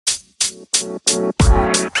Right,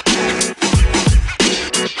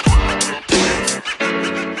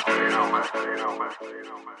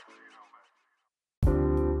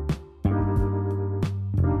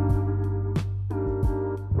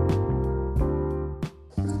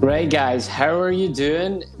 guys, how are you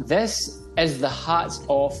doing? This is the Hats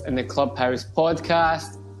Off in the Clubhouse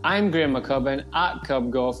podcast. I'm Graham McCubbin at Cub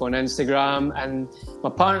Golf on Instagram, and my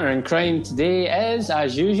partner in crime today is,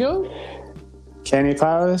 as usual, Kenny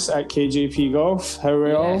Palace at KJP Golf. How are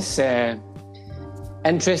we all?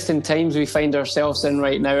 Interesting times we find ourselves in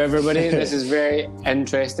right now, everybody. This is very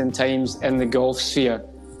interesting times in the golf sphere.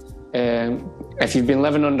 If you've been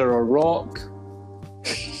living under a rock,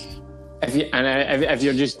 if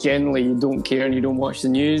you're just generally you don't care and you don't watch the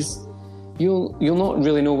news, you'll not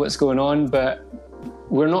really know what's going on. But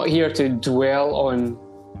we're not here to dwell on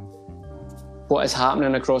what is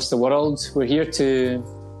happening across the world. We're here to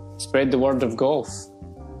spread the word of golf.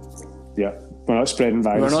 Yeah, we're not spreading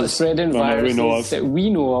viruses. We're not spreading viruses that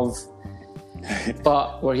we know of,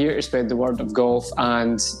 but we're here to spread the word of golf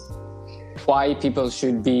and why people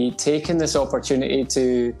should be taking this opportunity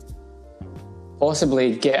to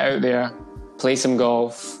possibly get out there, play some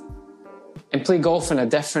golf, and play golf in a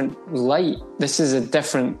different light. This is a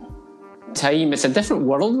different time. It's a different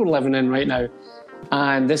world we're living in right now.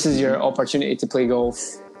 And this is your opportunity to play golf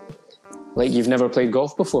like you've never played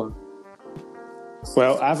golf before.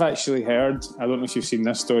 Well, I've actually heard, I don't know if you've seen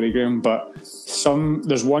this story, Graham, but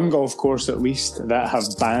there's one golf course at least that have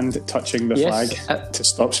banned touching the flag to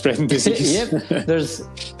stop spreading disease. Yep,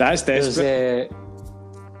 that's desperate.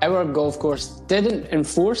 Our golf course didn't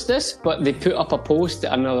enforce this, but they put up a post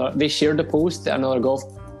they shared a post that another golf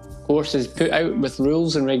course has put out with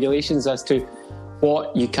rules and regulations as to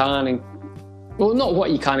what you can and, well, not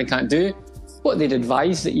what you can and can't do, what they'd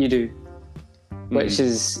advise that you do, which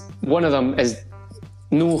is, one of them is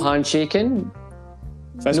no handshaking,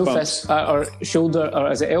 fist or shoulder,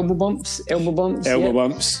 or is it elbow bumps? Elbow bumps,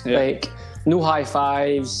 yeah. Like, no high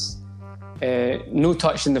fives, no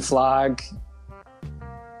touching the flag,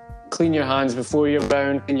 clean your hands before your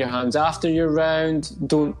round, clean your hands after your round,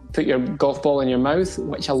 don't put your golf ball in your mouth,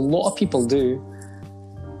 which a lot of people do,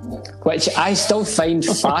 which I still find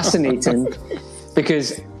fascinating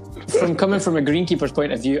because coming from a greenkeeper's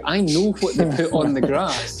point of view, I know what they put on the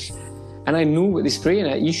grass and I know what they spray in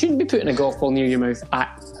it. You shouldn't be putting a golf ball near your mouth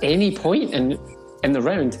at any point in the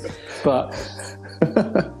round. But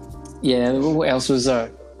yeah, what else was there?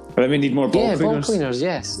 But we need more ball cleaners. Yeah, ball cleaners,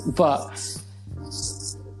 yes. But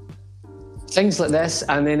things like this,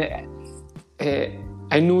 and then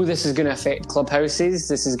I know this is going to affect clubhouses.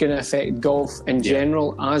 This is going to affect golf in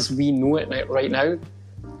general as we know it right now.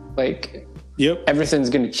 Like,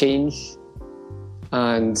 everything's going to change,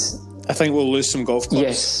 and I think we'll lose some golf clubs.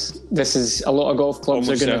 Yes, this is a lot of golf clubs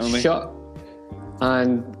are going to shut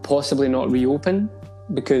and possibly not reopen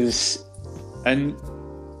because. And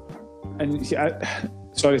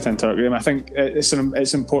sorry to interrupt, Graham. I think it's an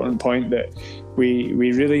important point that we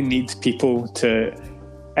really need people to,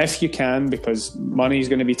 if you can, because money is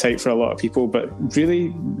going to be tight for a lot of people, but really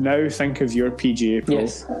now think of your PGA Pro.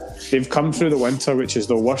 Yes. They've come through the winter, which is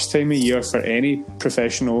the worst time of year for any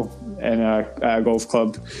professional in a golf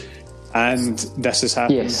club, and this has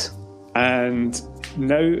happened. Yes. And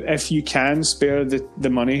now, if you can spare the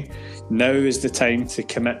money, now is the time to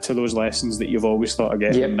commit to those lessons that you've always thought of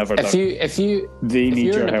getting and never done. If you're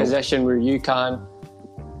in a position where you can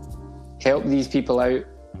help these people out,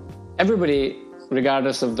 everybody,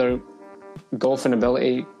 regardless of their golfing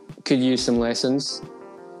ability, could use some lessons.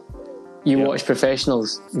 You watch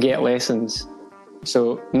professionals get lessons.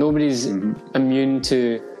 So nobody's immune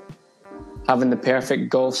to having the perfect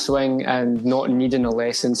golf swing and not needing a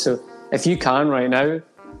lesson. So if you can right now,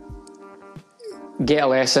 get a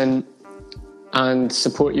lesson and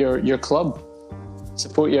support your club.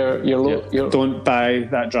 Support your don't buy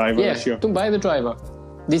that driver this year. Don't buy the driver.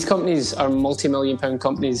 These companies are multi-million pound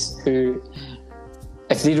companies who,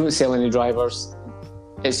 if they don't sell any drivers,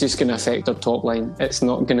 it's just going to affect their top line. It's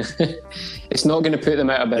not going to put them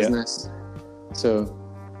out of business. So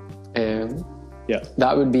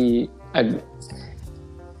that would be I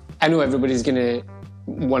know everybody's going to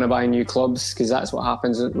want to buy new clubs because that's what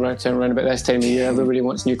happens around about this time of year. Everybody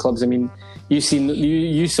wants new clubs. I mean,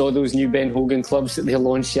 you saw those new Ben Hogan clubs that they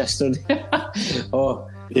launched yesterday. I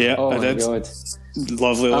did. God.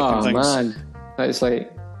 Lovely looking things. Oh man, it's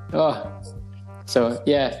like so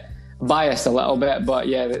biased a little bit, but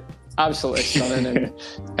absolutely stunning. And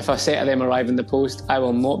if a set of them arrive in the post, I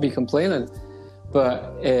will not be complaining.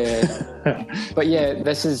 But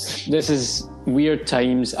this is weird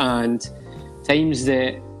times, and times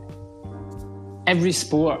that every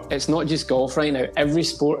sport, it's not just golf right now, every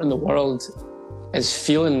sport in the world is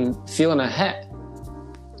feeling a hit,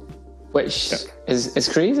 which is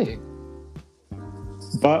crazy.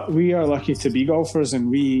 But we are lucky to be golfers, and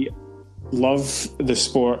we love the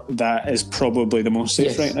sport that is probably the most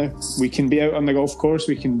safe right now. We can be out on the golf course,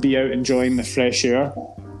 we can be out enjoying the fresh air,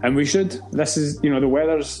 and we should. This is, the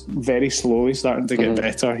weather's very slowly starting to get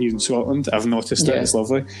better here in Scotland. I've noticed it. It's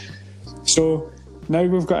lovely. So now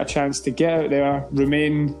we've got a chance to get out there,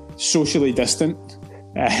 remain socially distant.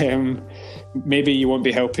 Maybe you won't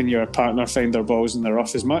be helping your partner find their balls in the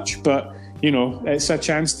rough as much, but it's a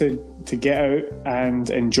chance to get out and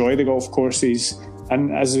enjoy the golf courses.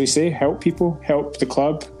 And as we say, help people, help the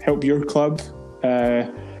club, help your club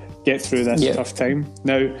get through this tough time.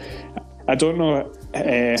 Now, I don't know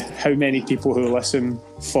how many people who listen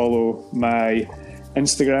follow my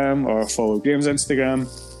Instagram or follow Graham's Instagram,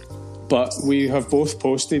 but we have both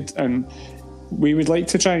posted, and we would like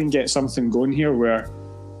to try and get something going here where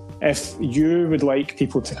if you would like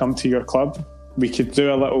people to come to your club, we could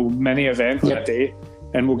do a little mini event on a day,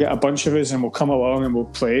 and we'll get a bunch of us and we'll come along and we'll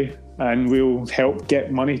play, and we'll help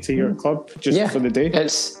get money to your club just for the day.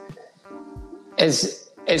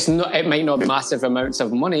 It's not. It might not be massive amounts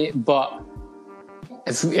of money, but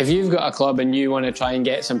if you've got a club and you want to try and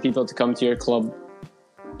get some people to come to your club,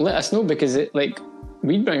 let us know, because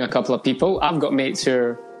we'd bring a couple of people. I've got mates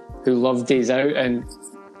who love days out, and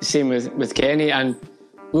the same with Kenny, and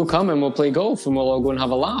we'll come and we'll play golf and we'll all go and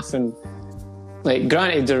have a laugh. And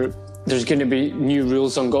granted, there's going to be new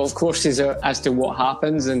rules on golf courses as to what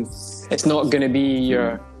happens, and it's not going to be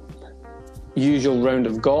your usual round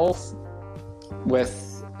of golf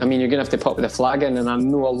you're going to have to put with a flag in, and I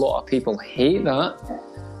know a lot of people hate that,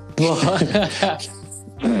 but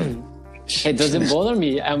it doesn't bother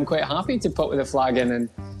me. I'm quite happy to put with a flag in, and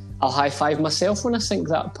I'll high five myself when I sink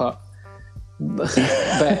that putt. But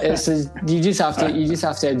you just have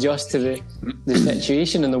to adjust to the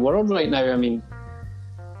situation in the world right now. I mean,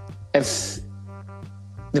 if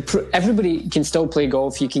everybody can still play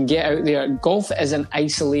golf, you can get out there. Golf is an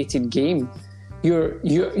isolated game.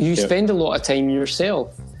 You spend a lot of time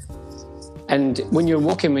yourself, and when you're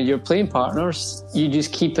walking with your playing partners, you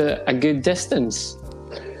just keep a good distance,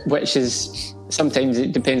 which is sometimes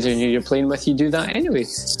it depends on who you're playing with. You do that anyway,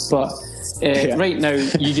 but right now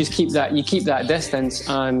you just keep that distance,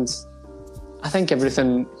 and I think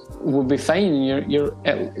everything will be fine. You're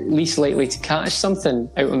at least likely to catch something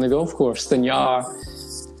out on the golf course than you are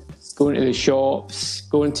going to the shops,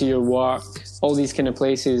 going to your work, all these kind of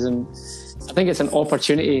places. And I think it's an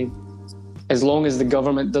opportunity, as long as the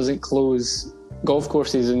government doesn't close golf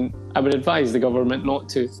courses, and I would advise the government not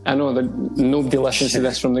to. I know that nobody listens to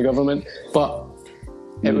this from the government, but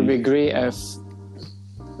it would be great if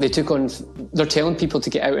they took on. They're telling people to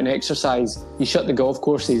get out and exercise. You shut the golf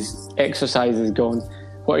courses, exercise is gone.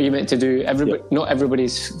 What are you meant to do? Not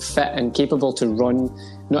everybody's fit and capable to run.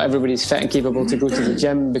 Not everybody's fit and capable to go to the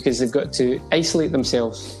gym, because they've got to isolate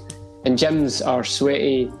themselves. And gyms are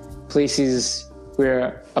sweaty places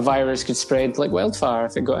where a virus could spread like wildfire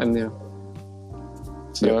if it got in there.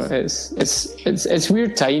 So it's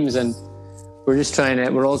weird times, and we're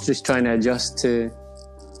all just trying to adjust to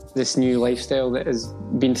this new lifestyle that has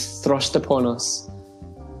been thrust upon us.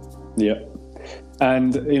 Yeah.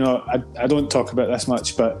 And, I don't talk about this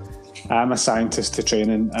much, but I'm a scientist to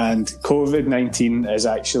training, and COVID-19 is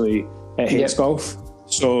actually, it hates golf.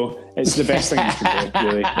 So it's the best thing you can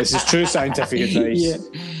do, really. This is true scientific advice.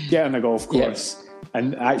 Get on the golf course.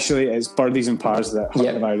 And actually, it's birdies and pars that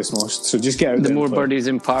hurt the virus most. So just get out there. The more birdies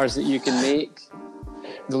and pars that you can make,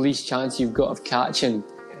 the least chance you've got of catching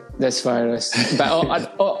this virus.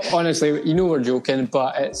 But honestly, we're joking,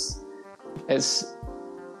 but it's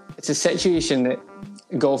a situation that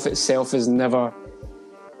golf itself has never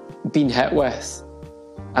been hit with,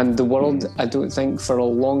 and the world, I don't think for a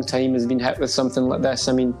long time has been hit with something like this.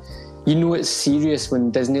 I mean, it's serious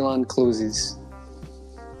when Disneyland closes.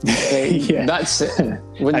 That's it.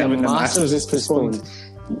 When the Masters is postponed.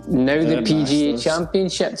 Now the PGA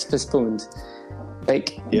Championship's postponed.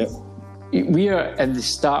 We are at the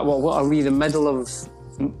start. Well, what are we? The middle of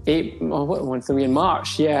April? What month are we in?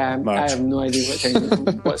 March. Yeah, March. I have no idea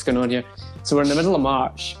what's going on here. So we're in the middle of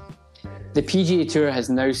March. The PGA Tour has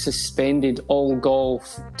now suspended all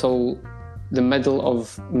golf till the middle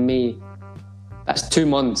of May. That's 2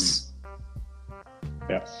 months.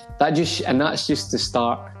 Yeah. That's just the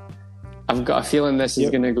start. I've got a feeling this is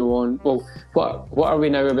going to go on. Well, what are we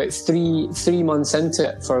now? About three months into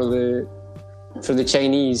it for the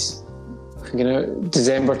Chinese.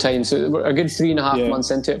 December time. So we're a good 3.5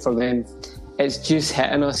 months into it for them. It's just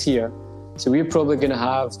hitting us here. So we're probably going to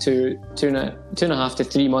have two and a half to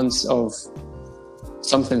 3 months of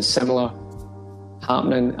something similar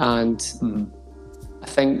happening. And I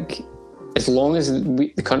think as long as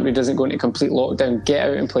the country doesn't go into complete lockdown, get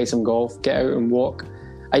out and play some golf, get out and walk.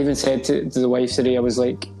 I even said to the wife today, I was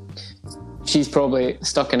like, she's probably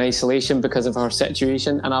stuck in isolation because of her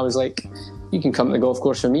situation. And I was like, you can come to the golf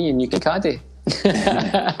course for me and you can caddy. It's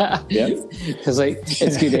like,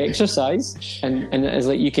 it's good exercise. And it's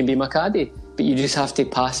like, you can be my caddy, but you just have to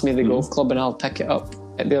pass me the golf club and I'll pick it up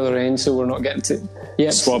at the other end so we're not getting to...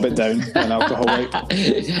 Yep. Swab it down an alcohol wipe.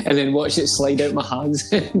 And then watch it slide out my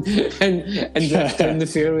hands and drift down the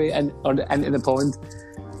fairway or into the pond.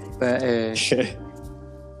 But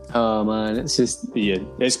oh man, it's just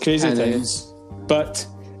it's crazy times. But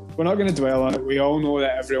we're not going to dwell on it. We all know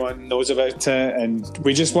that everyone knows about it, and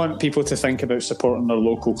we just want people to think about supporting their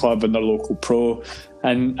local club and their local pro.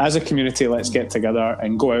 And as a community, let's get together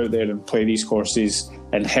and go out there and play these courses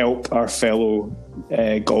and help our fellow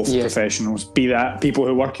golf professionals, be that people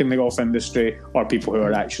who work in the golf industry or people who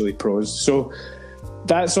are actually pros. So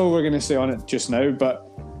that's all we're going to say on it just now. But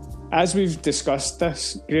as we've discussed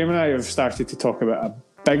this, Graham and I have started to talk about a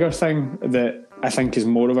bigger thing that I think is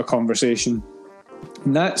more of a conversation.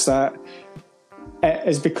 And that's that it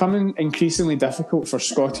is becoming increasingly difficult for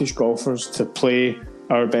Scottish golfers to play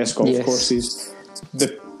our best golf courses.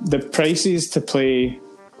 The prices to play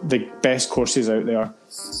the best courses out there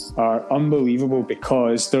are unbelievable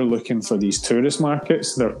because they're looking for these tourist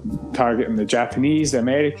markets. They're targeting the Japanese, the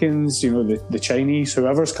Americans, the Chinese,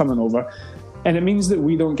 whoever's coming over. And it means that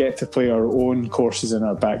we don't get to play our own courses in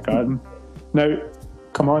our back garden. Now,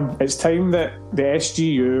 come on, it's time that the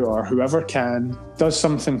SGU or whoever can does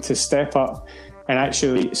something to step up and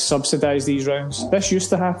actually subsidise these rounds. This used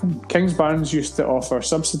to happen. Kingsbarns used to offer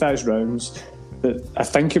subsidised rounds that I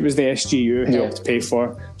think it was the SGU helped pay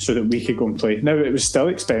for so that we could go and play. Now, it was still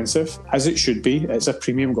expensive, as it should be. It's a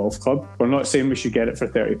premium golf club. We're not saying we should get it for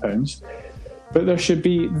 £30, but there should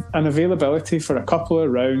be an availability for a couple of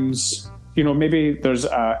rounds. Maybe there's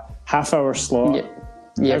a half-hour slot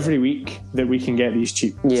every week that we can get these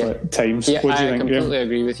cheap times. Yeah, what do you I think, completely Graham?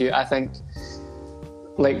 agree with you. I think,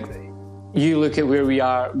 you look at where we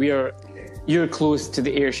are. You're close to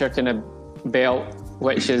the Ayrshire kind of belt,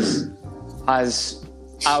 which has,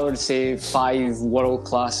 I would say, 5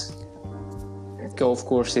 world-class golf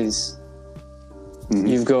courses.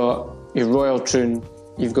 You've got your Royal Troon,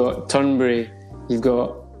 you've got Turnberry, you've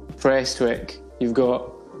got Prestwick, you've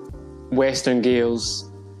got Western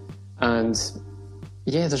Gales, and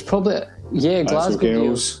there's probably Glasgow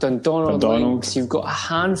Gales, Dundonald Links. You've got a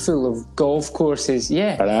handful of golf courses.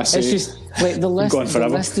 It's just like the list. The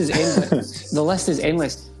list is endless. The list is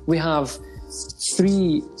endless. We have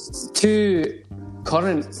 2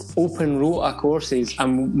 current open rota courses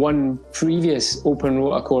and 1 previous open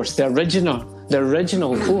rota course, the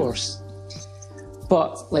original course.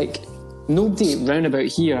 But nobody round about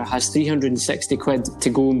here has 360 quid to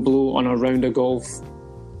go and blow on a round of golf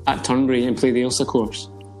at Turnberry and play the Ailsa course.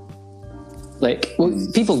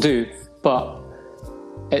 People do, but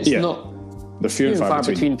it's not. The few and far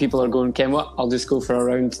between people are going, Ken, what? I'll just go for a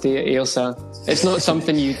round today at Ailsa. It's not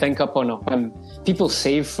something you think up on a whim. People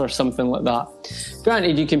save for something like that.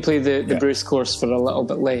 Granted, you can play the Bruce course for a little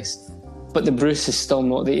bit less, but the Bruce is still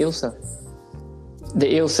not the Ailsa.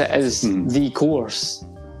 The Ailsa is the course.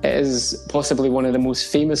 It is possibly one of the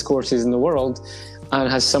most famous courses in the world and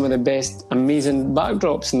has some of the best amazing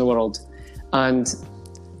backdrops in the world. And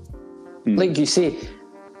like you say,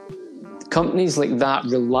 companies like that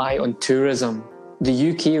rely on tourism.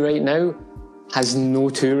 The UK right now has no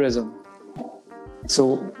tourism.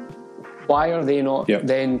 So why are they not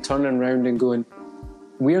then turning around and going,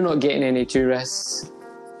 we're not getting any tourists.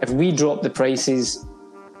 If we drop the prices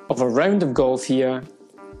of a round of golf here,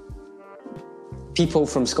 people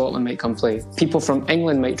from Scotland might come play. People from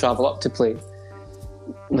England might travel up to play.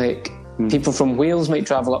 People from Wales might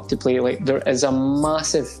travel up to play. There is a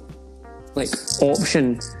massive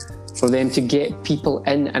option for them to get people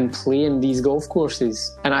in and play in these golf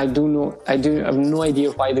courses. And I have no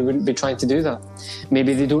idea why they wouldn't be trying to do that.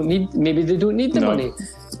 Maybe they don't need the money.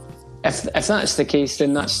 If that's the case,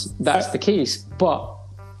 then that's the case. But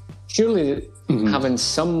surely having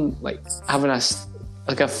some having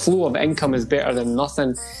a flow of income is better than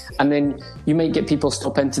nothing. And then you might get people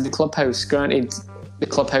stop into the clubhouse. Granted, the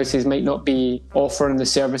clubhouses might not be offering the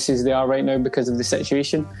services they are right now because of the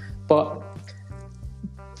situation, but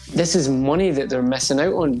this is money that they're missing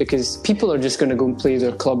out on because people are just going to go and play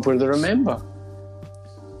their club where they're a member.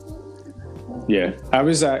 Yeah, I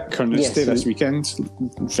was at Carnoustie this weekend,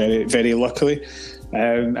 very, very luckily,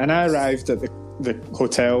 and I arrived at the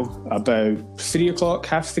hotel about 3 o'clock,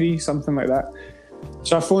 3:30, something like that.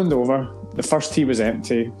 So I phoned over. The first tee was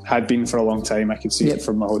empty, had been for a long time. I could see it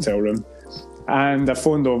from my hotel room. And I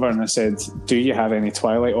phoned over and I said, do you have any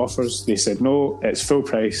Twilight offers? They said, no, it's full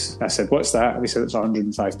price. I said, what's that? They said, it's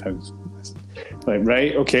 £105. Like,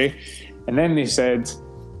 right, okay. And then they said,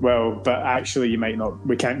 well, but actually you might not,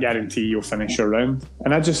 we can't guarantee you'll finish your round.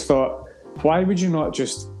 And I just thought, why would you not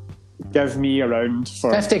just give me a round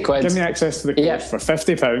for 50 quid? Give me access to the course for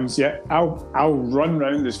 £50. Yeah, I'll run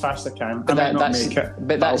round as fast as I can. I might not make it,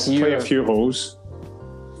 but that's I'll play a few holes.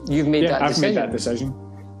 You've made that decision. I've made that decision.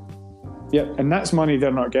 Yeah, and that's money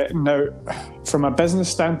they're not getting. Now, from a business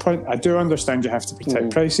standpoint, I do understand you have to protect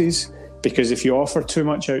prices, because if you offer too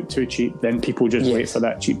much out too cheap, then people just wait for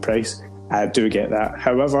that cheap price. I do get that.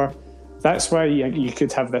 However, that's why you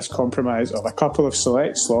could have this compromise of a couple of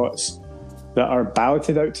select slots that are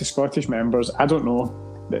balloted out to Scottish members. I don't know.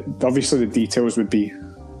 Obviously, the details would be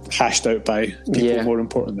hashed out by people more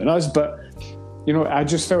important than us. But, you know, I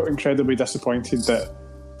just felt incredibly disappointed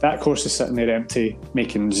that course is sitting there empty,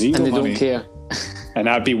 making zero money. And they don't care. And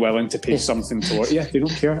I'd be willing to pay something toward it. Yeah, they don't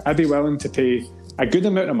care. I'd be willing to pay a good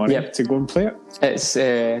amount of money to go and play it. It's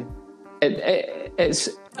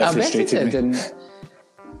I frustrated and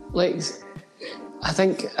like I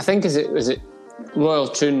think is it Royal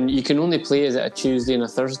Troon, you can only play as it a Tuesday and a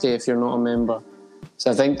Thursday if you're not a member. So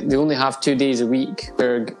I think they only have 2 days a week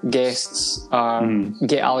where guests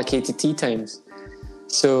get allocated tee times.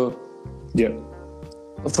 So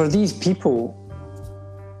for these people,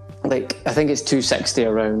 like I think it's $260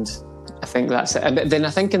 a round. I think that's it. But then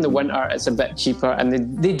I think in the winter it's a bit cheaper, and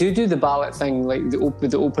they do the ballot thing, like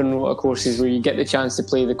the open rota courses where you get the chance to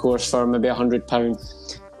play the course for maybe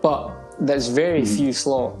 £100, but there's very few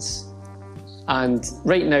slots. And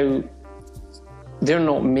right now they're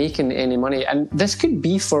not making any money, and this could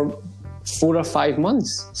be for 4 or 5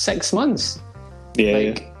 months, 6 months.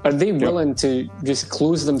 Are they willing to just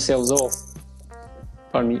close themselves off?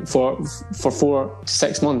 Pardon me, for 4 to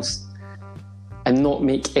 6 months and not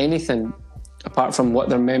make anything apart from what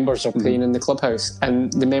their members are playing in the clubhouse,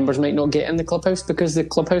 and the members might not get in the clubhouse because the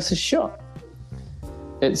clubhouse is shut.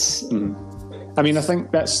 It's. I mean, I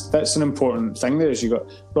think that's an important thing. There is, you got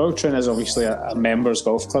Royal Troon is obviously a members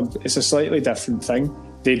golf club. It's a slightly different thing.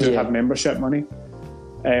 They do have membership money,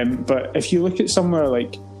 but if you look at somewhere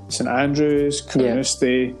like St Andrews,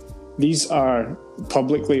 Carnoustie, these are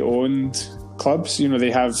publicly owned clubs. You know,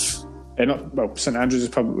 they have. St Andrews is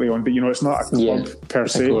publicly owned, but you know, it's not a club per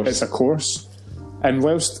se, it's a course. And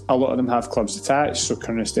whilst a lot of them have clubs attached, so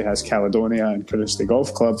Carnoustie has Caledonia and Carnoustie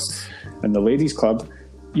Golf Club and the Ladies Club,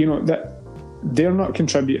 you know, that they're not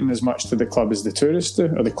contributing as much to the club as the tourists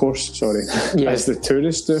do, or the course, as the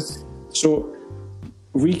tourists do. So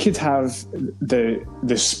we could have the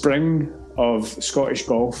spring of Scottish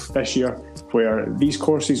golf this year, where these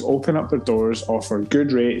courses open up their doors, offer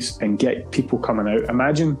good rates, and get people coming out.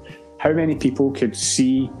 Imagine how many people could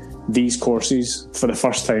see these courses for the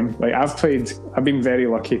first time. Like I've been very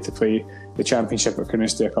lucky to play the Championship at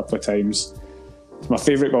Carnoustie a couple of times. It's my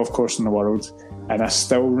favourite golf course in the world, and I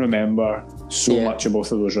still remember so much of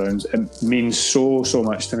both of those rounds. It means so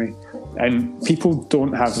much to me, and people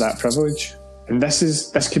don't have that privilege. And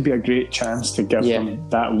this could be a great chance to give them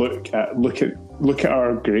that look at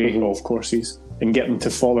our great golf courses and get them to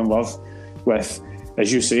fall in love with,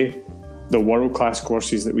 as you say, the world-class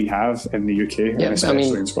courses that we have in the UK and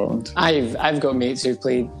especially in Scotland. I've got mates who've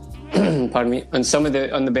played, pardon me, on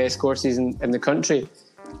the best courses in the country,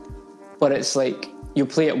 but it's like you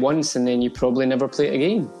play it once and then you probably never play it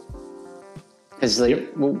again. It's like,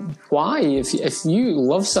 well, why? If you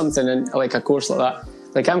love something and like a course like that,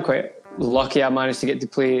 like I'm quite lucky I managed to get to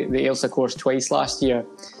play the Ailsa course twice last year.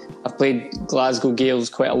 I've played Glasgow Gales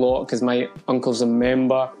quite a lot because my uncle's a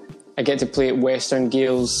member. I get to play at Western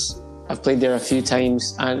Gales. I've played there a few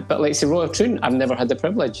times, but like say Royal Troon, I've never had the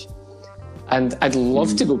privilege, and I'd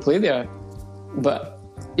love to go play there. But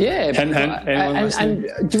I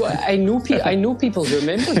know people who are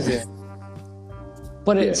members there,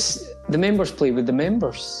 but it's the members play with the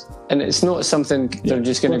members, and it's not something they're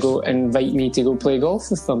just going to go invite me to go play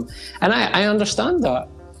golf with them. And I understand that,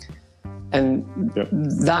 and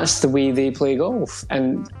that's the way they play golf,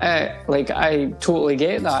 and I totally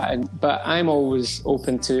get that. But I'm always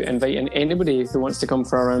open to inviting anybody who wants to come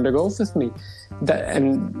for a round of golf with me.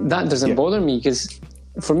 That doesn't bother me, because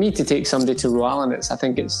for me to take somebody to Royal, I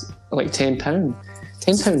think it's like £10.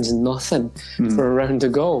 £10 is nothing for a round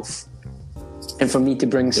of golf, and for me to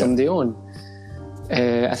bring somebody on,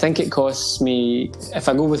 I think it costs me, if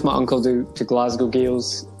I go with my uncle to Glasgow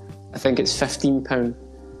Gales, I think it's £15.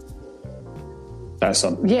 That's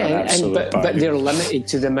an but they're limited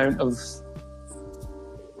to the amount of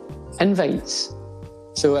invites.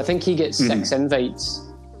 So I think he gets 6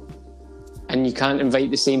 invites, and you can't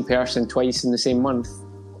invite the same person twice in the same month.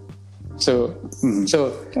 So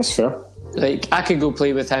that's fair. Like, I could go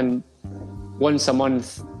play with him once a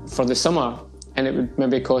month for the summer, and it would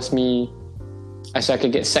maybe cost me, I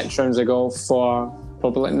could get 6 rounds of golf for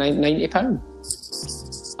probably like £90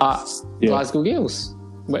 at Glasgow Gales,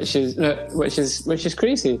 which is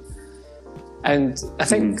crazy. And I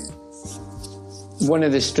think one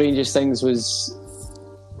of the strangest things was,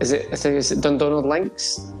 I think it's Dundonald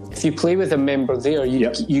Links. If you play with a member there,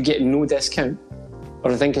 you get no discount,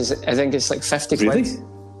 or I think it's like 50 quid. Really?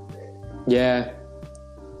 Yeah.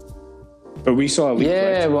 But we saw a leak.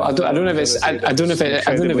 Yeah, well, I don't know if it's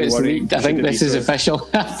leaked. I think this is official.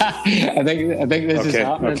 I think this is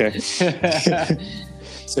happening. Okay.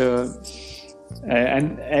 So,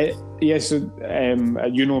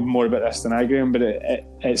 you know more about this than I, Graham, but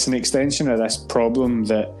it's an extension of this problem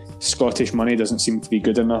that Scottish money doesn't seem to be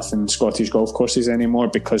good enough in Scottish golf courses anymore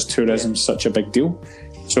because tourism's such a big deal.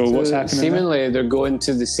 So what's happening? Seemingly, they're going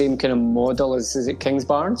to the same kind of model as, is it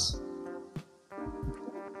Kingsbarns?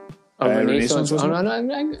 Renaissance, wasn't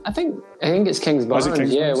it? I think it's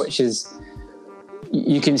Kingsbarns, yeah, which is,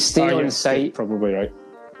 you can stay on site. Probably right.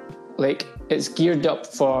 Like, it's geared up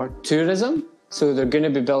for tourism, so they're going to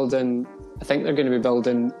be building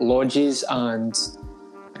lodges and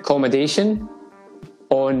accommodation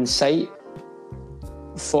on site.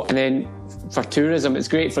 And then for tourism, it's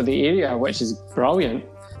great for the area, which is brilliant,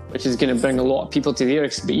 which is going to bring a lot of people to the area.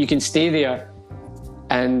 But you can stay there,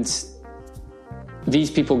 and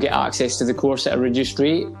these people get access to the course at a reduced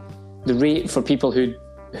rate. The rate for people who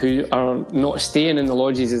are not staying in the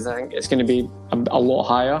lodges is, I think, it's going to be a lot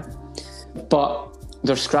higher. But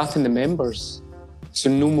they're scrapping the members, so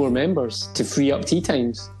no more members to free up tee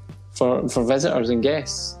times for visitors and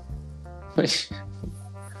guests, which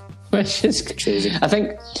is crazy. I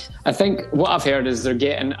think what I've heard is they're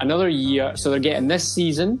getting another year, so they're getting this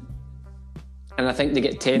season, and I think they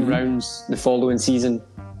get 10 rounds the following season.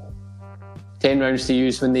 10 rounds to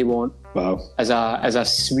use when they want. Wow. As a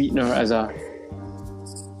sweetener, how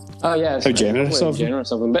generous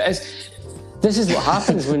of them. But this is what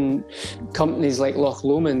happens when companies like Loch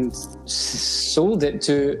Lomond sold it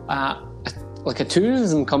to a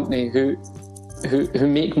tourism company who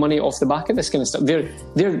make money off the back of this kind of stuff.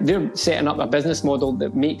 They're setting up a business model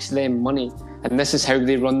that makes them money, and this is how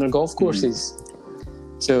they run their golf courses.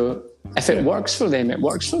 So if it works for them, it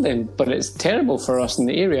works for them. But it's terrible for us in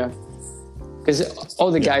the area, because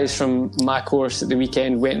all the guys from my course at the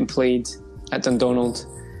weekend went and played at Dundonald.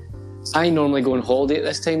 I normally go on holiday at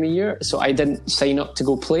this time of year, so I didn't sign up to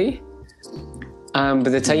go play. By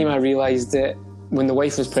the time I realised that when the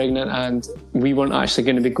wife was pregnant and we weren't actually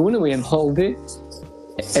going to be going away on holiday,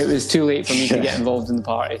 it was too late for me to get involved in the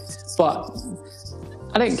party. But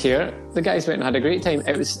I didn't care. The guys went and had a great time.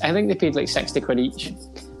 I think they paid like 60 quid each,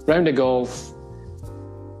 round of golf,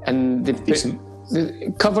 and they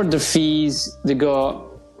covered their fees. They got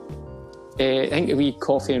I think a wee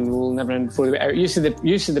coffee and roll and everything before they went out. Used to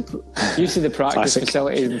the practice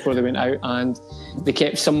facilities before they went out, and they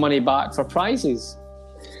kept some money back for prizes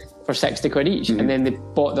for 60 quid each, and then they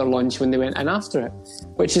bought their lunch when they went in after it,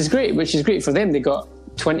 which is great for them. They got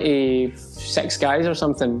 26 guys or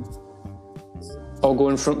something all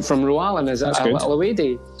going from Rowan as a little away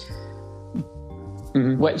day.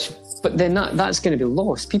 But then that's going to be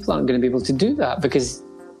lost. People aren't going to be able to do that because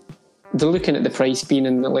they're looking at the price being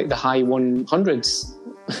in the high 100s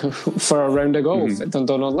for a round of golf at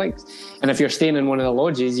Dundonald Links. And if you're staying in one of the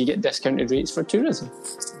lodges, you get discounted rates for tourism.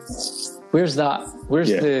 Where's that? Where's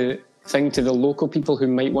the thing to the local people who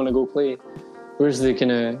might want to go play? Where's the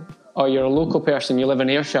kind of, you're a local person, you live in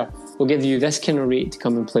Ayrshire, we'll give you this kind of rate to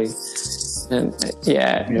come and play. And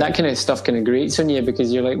that kind of stuff kind of grates on you,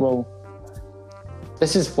 because you're like, well,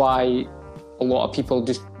 this is why a lot of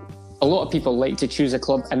people like to choose a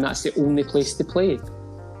club and that's the only place to play,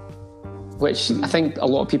 which I think a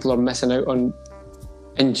lot of people are missing out on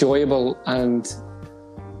enjoyable and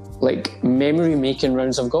like memory making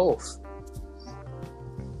rounds of golf.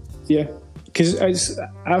 Yeah, because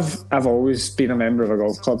I've always been a member of a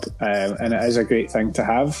golf club, and it is a great thing to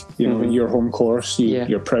have. You know, your home course,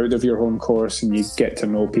 you're proud of your home course, and you get to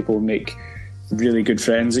know people, make really good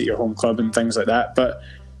friends at your home club and things like that. But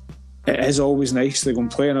it is always nice to go and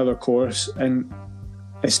play another course, and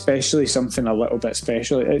especially something a little bit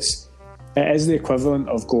special. It is the equivalent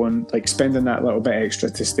of going, like, spending that little bit extra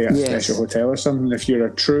to stay at a special hotel or something. If you're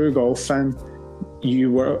a true golf fan,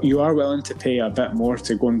 you are willing to pay a bit more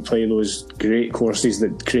to go and play those great courses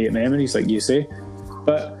that create memories, like you say.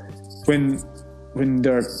 But when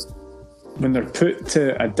they're put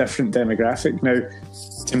to a different demographic, now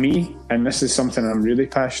to me, and this is something I'm really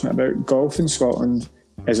passionate about, golf in Scotland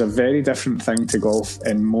is a very different thing to golf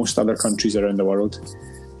in most other countries around the world.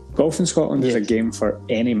 Golf in Scotland is a game for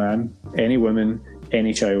any man, any woman,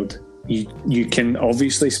 any child. You can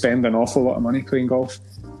obviously spend an awful lot of money playing golf,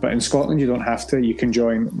 but in Scotland you don't have to. You can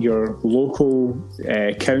join your local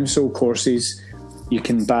council courses. You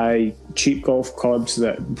can buy cheap golf clubs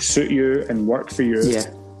that suit you and work for you,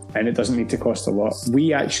 and it doesn't need to cost a lot.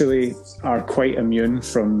 We actually are quite immune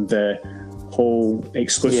from the whole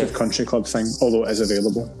exclusive country club thing, although it is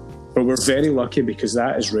available. But we're very lucky because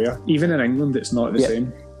that is rare. Even in England, it's not the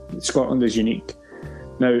same. Scotland is unique.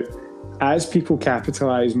 Now, as people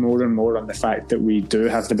capitalise more and more on the fact that we do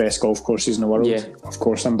have the best golf courses in the world, of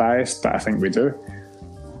course I'm biased, but I think we do,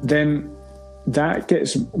 then that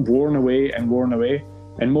gets worn away. And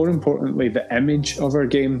more importantly, the image of our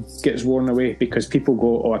game gets worn away because people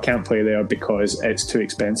go, oh, I can't play there because it's too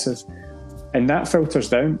expensive. And that filters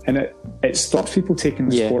down, and it stops people taking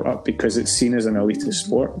the sport up because it's seen as an elitist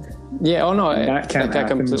sport. Yeah, oh no, that can't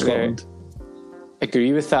happen in Scotland.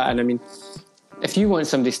 Agree with that. And I mean, if you want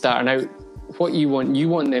somebody starting out, what you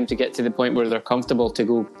want them to get to the point where they're comfortable to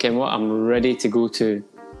go, Ken, what, I'm ready to go to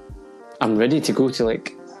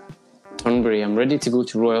like Turnberry, I'm ready to go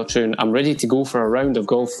to Royal Troon, I'm ready to go for a round of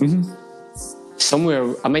golf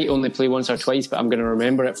somewhere. I might only play once or twice, but I'm going to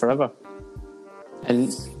remember it forever.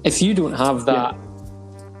 And if you don't have that,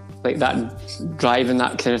 like that drive and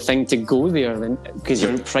that kind of thing to go there, then because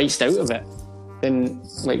you're priced out of it, then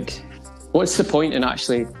like, what's the point in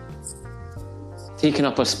actually taking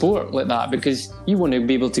up a sport like that? Because you want to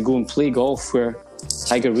be able to go and play golf where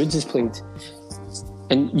Tiger Woods has played,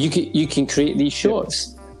 and you can create these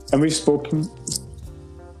shots. And we've spoken,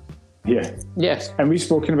 and we've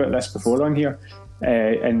spoken about this before on here.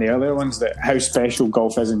 In the earlier ones, that how special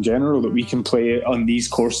golf is in general, that we can play on these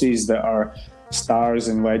courses that our stars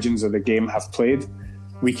and legends of the game have played.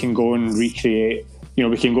 We can go and recreate,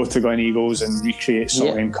 we can go to Glen Eagles and recreate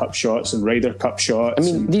Solheim Cup shots and Ryder Cup shots.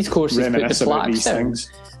 I mean, these courses put the flags down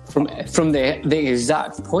from the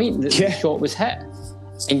exact point that the shot was hit,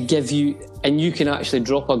 and give you, and you can actually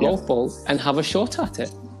drop a golf ball and have a shot at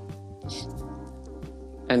it.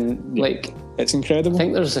 And like, it's incredible. I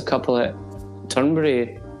think there's a couple at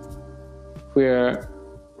Turnberry where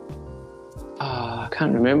I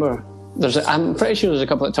can't remember. I'm pretty sure there's a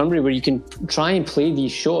couple at Turnberry where you can try and play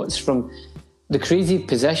these shots from the crazy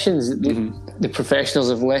positions that the professionals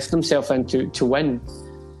have left themselves into to win,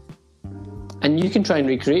 and you can try and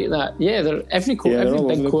recreate that. Every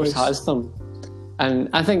big course has them, and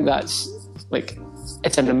I think that's like,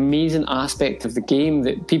 it's an amazing aspect of the game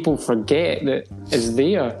that people forget that is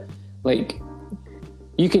there. Like,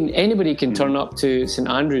 anybody can turn up to St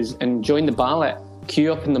Andrews and join the ballot,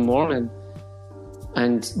 queue up in the morning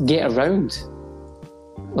and get around.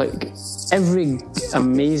 Like, every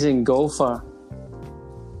amazing golfer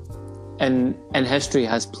in history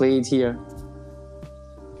has played here.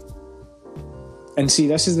 And see,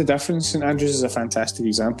 this is the difference. St Andrews is a fantastic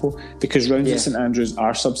example because rounds at St Andrews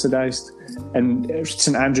are subsidised, and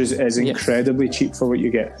St Andrews is incredibly cheap for what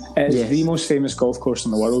you get. It is the most famous golf course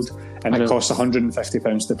in the world, and it costs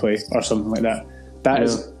 £150 to play or something like that. That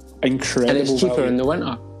is incredible. And it's cheaper in the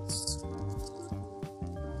winter.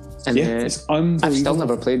 And it's unbelievable. I've still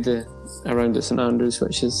never played a round at St Andrews,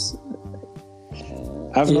 which is...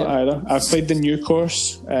 I've not either. I've played the new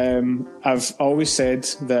course. I've always said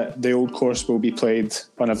that the old course will be played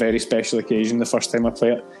on a very special occasion the first time I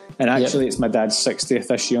play it. And actually it's my dad's 60th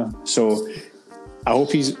this year. So I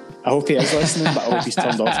hope he is listening, but I hope he's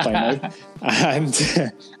turned off by now.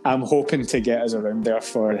 And I'm hoping to get us around there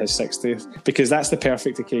for his 60th, because that's the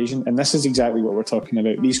perfect occasion. And this is exactly what we're talking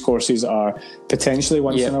about. These courses are potentially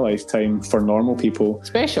once in a lifetime for normal people.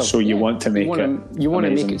 Special. So you want to make you want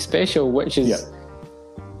to make it special, which is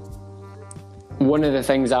one of the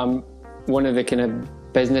things one of the kind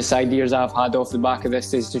of business ideas I've had off the back of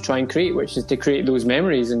this is to try and create, which is to create those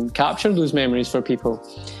memories and capture those memories for people.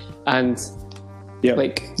 And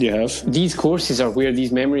these courses are where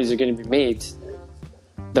these memories are going to be made.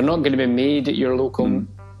 They're not going to be made at your local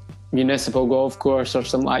municipal golf course or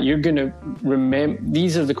something like that. You're going to remember,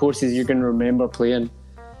 these are the courses you're going to remember playing.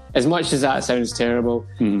 As much as that sounds terrible,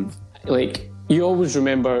 like, you always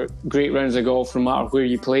remember great rounds of golf no matter where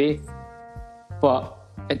you play. But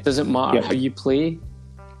it doesn't matter how you play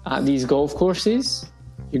at these golf courses,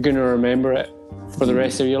 you're going to remember it for the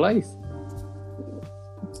rest of your life.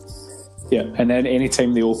 Yeah, and then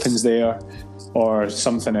anytime the Open's there, or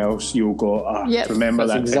something else, you'll go, remember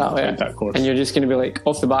that exactly time I played that course. And you're just going to be like,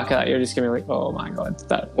 off the back of that, you're just going to be like, oh my God,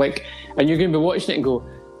 that, like, and you're going to be watching it and go,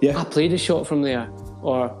 I played a shot from there,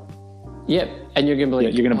 or, and you're going to be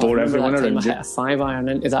like, you're going to bore everyone around you. I hit a 5-iron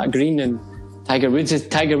into that green, and Tiger Woods is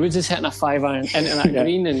hitting a 5-iron into that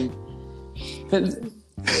green, and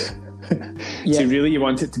so really you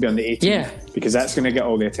want it to be on the 18th, because that's going to get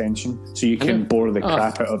all the attention, so you can bore the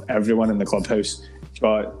crap out of everyone in the clubhouse.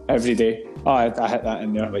 But every day, I hit that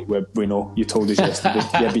in there. Like, we know you told us yesterday.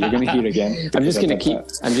 But you're going to hear again. I'm just going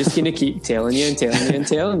to keep telling you and telling you and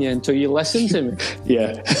telling you until you listen to me.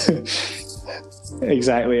 Yeah,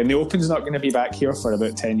 exactly. And the Open's not going to be back here for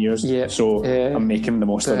about 10 years. Yeah. So I'm making the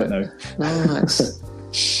most of it now. No,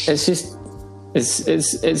 it's just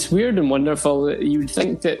it's weird and wonderful that you would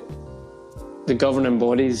think that the governing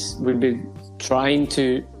bodies would be trying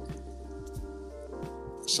to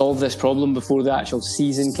solve this problem before the actual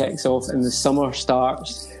season kicks off and the summer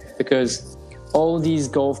starts, because all these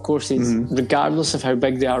golf courses, regardless of how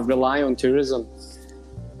big they are, rely on tourism.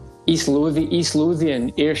 East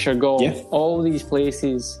Lothian, Ayrshire Golf, all these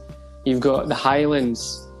places, you've got the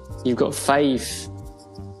Highlands, you've got Fife,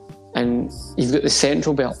 and you've got the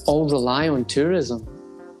Central Belt, all rely on tourism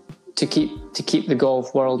to keep the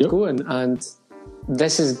golf world going. And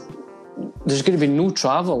there's going to be no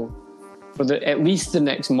travel for at least the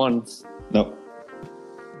next month. No.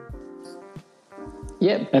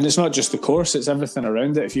 Yep. And it's not just the course, it's everything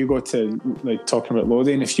around it. If you go to, like, talking about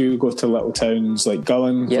Lothian, if you go to little towns like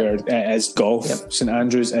Gullen, where it is golf, St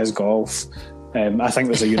Andrews is golf. I think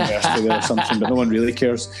there's a university there or something, but no one really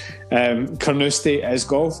cares. Carnoustie is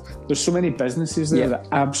golf. There's so many businesses there that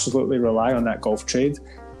absolutely rely on that golf trade.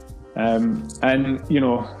 And, you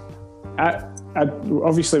know,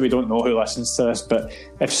 obviously we don't know who listens to this, but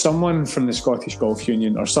if someone from the Scottish Golf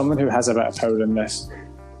Union or someone who has a bit of power in this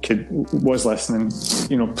was listening,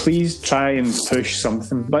 you know, please try and push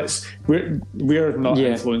something. We're not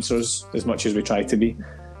influencers as much as we try to be,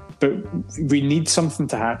 but we need something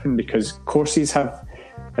to happen, because courses have,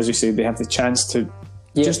 as we say, they have the chance to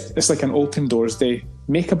just, it's like an open doors day.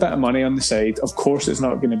 Make a bit of money on the side. Of course it's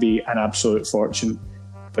not going to be an absolute fortune,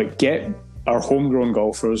 but get our homegrown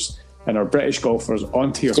golfers and our British golfers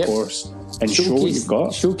onto your course and show what you've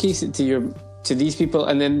got. Showcase it to these people,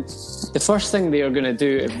 and then the first thing they are going to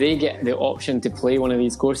do if they get the option to play one of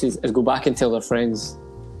these courses is go back and tell their friends,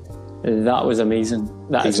 that was amazing.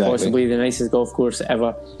 That is possibly the nicest golf course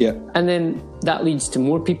ever. Yeah. And then that leads to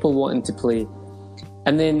more people wanting to play.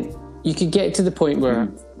 And then you could get to the point where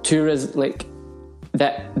tourism, like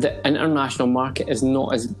that, the international market is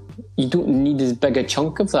not as, you don't need as big a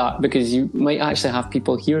chunk of that, because you might actually have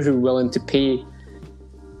people here who are willing to pay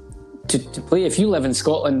to play. If you live in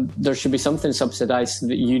Scotland, there should be something subsidised so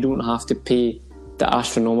that you don't have to pay the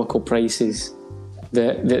astronomical prices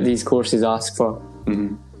that these courses ask for.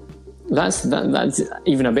 That's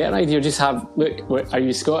even a better idea. Just have, look, are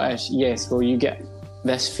you Scottish? Yes. Well, you get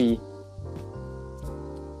this fee.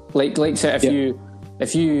 Like say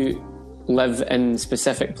if you live in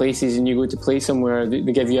specific places and you go to play somewhere, they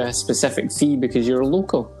give you a specific fee because you're a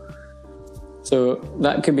local. So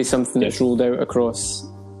that could be something that's rolled out across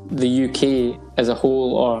the UK as a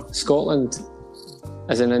whole, or Scotland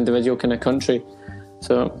as an individual kind of country.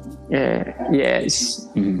 So it's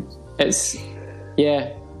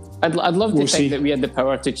I'd love to think that we had the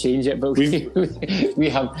power to change it, but we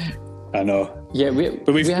have. I know. Yeah,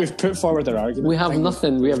 we've put forward our argument. We have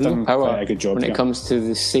nothing. We have no power when it comes to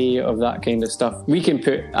the say of that kind of stuff. I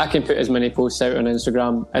can put as many posts out on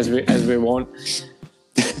Instagram as we want.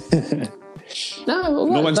 No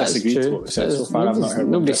one's disagreed to what we said so far. I've not heard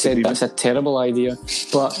nobody said that's a terrible idea,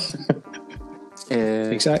 but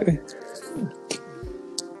exactly.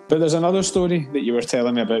 But there's another story that you were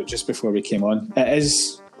telling me about just before we came on. It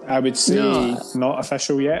is, I would say, not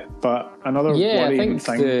official yet, but another worrying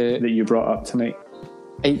thing that you brought up tonight.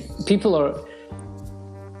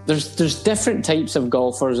 There's different types of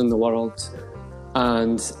golfers in the world,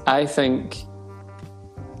 and I think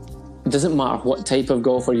it doesn't matter what type of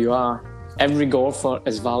golfer you are, every golfer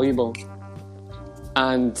is valuable.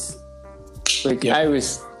 And I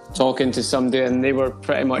was talking to somebody and they were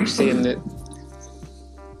pretty much saying that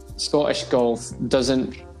Scottish golf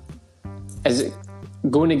is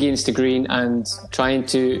going against the grain and trying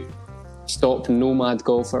to stop nomad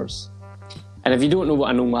golfers. And if you don't know what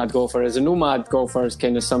a nomad golfer is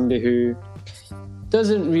kind of somebody who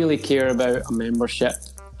doesn't really care about a membership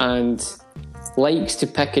and likes to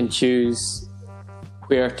pick and choose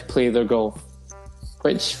where to play their golf,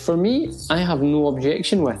 which for me I have no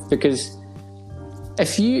objection with, because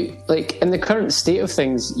if you, like, in the current state of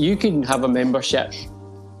things, you can have a membership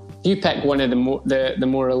you pick one of the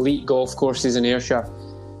more elite golf courses in Ayrshire,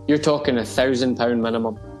 you're talking £1,000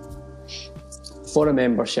 minimum for a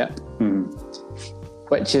membership,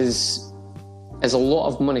 which is a lot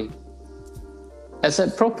of money. It's a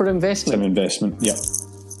proper investment. It's an investment, yeah.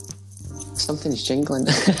 Something's jingling.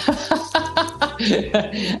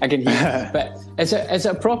 I can hear, but it's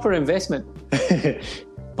a proper investment.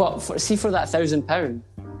 But for that £1,000,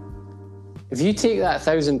 if you take that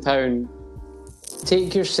 £1,000,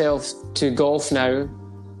 take yourself to Golf Now,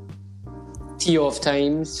 Tee Off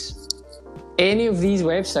Times, any of these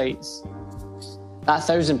websites, that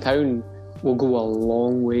 £1,000 will go a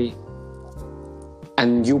long way,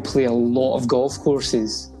 and you'll play a lot of golf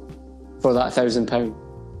courses for that £1,000.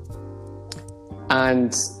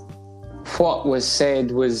 And what was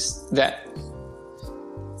said was that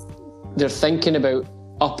they're thinking about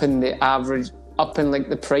upping the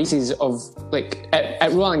prices of, like,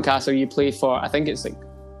 at Roland Castle you play for, I think it's like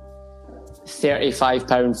 £35,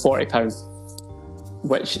 £40,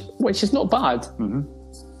 which is not bad.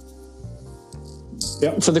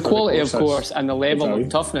 Yep, for the quality of course and the level of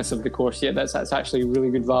toughness of the course. Yeah, that's actually really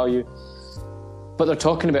good value. But they're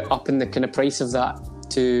talking about upping the kind of price of that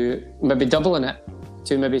to maybe doubling it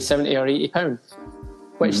to maybe £70 or £80,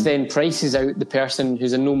 which then prices out the person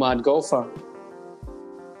who's a nomad golfer.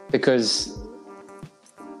 Because...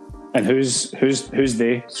 And who's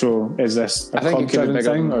they? So is this a club-driven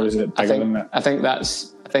thing, or is it bigger than that? I think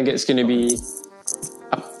it's going to be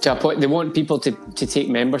to a point. They want people to take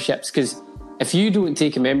memberships, because if you don't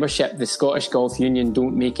take a membership, the Scottish Golf Union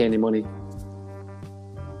don't make any money.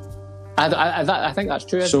 I think that's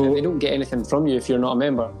true. So, they don't get anything from you if you're not a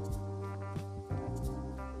member.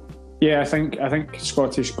 Yeah, I think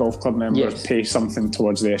Scottish Golf Club members pay something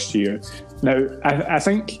towards the SGU. Now, I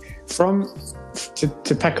think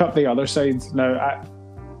to pick up the other side now,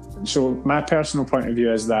 so my personal point of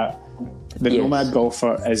view is that the nomad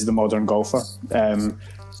golfer is the modern golfer.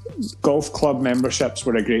 Golf club memberships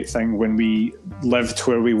were a great thing when we lived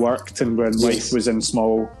where we worked and when life was in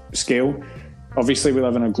small scale. Obviously, we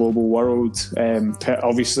live in a global world.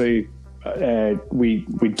 Obviously,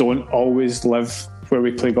 we don't always live where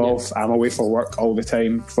we play golf. I'm away for work all the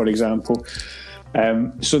time, for example.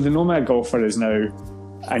 So the nomad golfer is now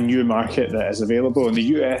a new market that is available, and the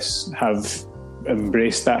US have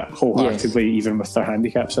embraced that wholeheartedly, even with their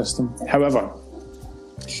handicap system. However,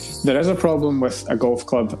 there is a problem with a golf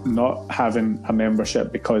club not having a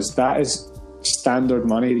membership, because that is standard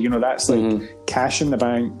money. You know, that's like cash in the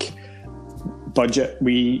bank budget.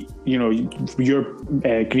 Your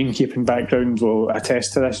greenkeeping background will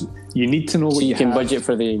attest to this. You need to know what you can budget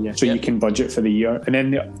for the year. So you can budget for the year, and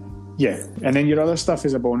then and then your other stuff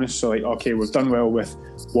is a bonus. So like, okay, we've done well with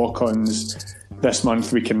walk-ons this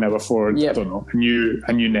month, we can now afford I don't know,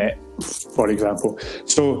 a new net, for example.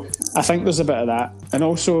 So I think there's a bit of that. And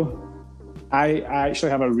also I actually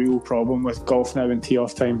have a real problem with Golf Now and Tee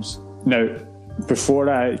Off Times. Now, before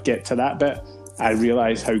I get to that bit, I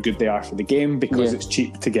realise how good they are for the game, because it's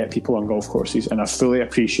cheap to get people on golf courses, and I fully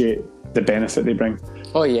appreciate the benefit they bring.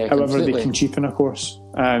 Oh yeah, however, completely. They can cheapen a course,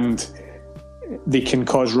 and they can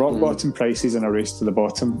cause rock bottom prices in a race to the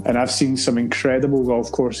bottom. And I've seen some incredible golf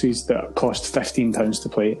courses that cost £15 to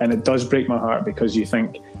play, and it does break my heart, because you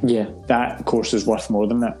think that course is worth more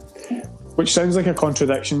than that. Which sounds like a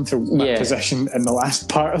contradiction to my position in the last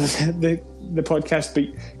part of the podcast. But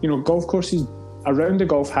you know, golf courses, a round of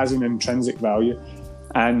golf has an intrinsic value,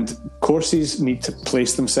 and courses need to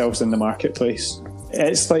place themselves in the marketplace.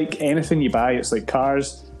 It's like anything you buy. It's like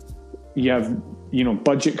cars. You have,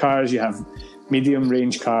 budget cars, you have medium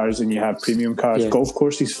range cars, and you have premium cars. Golf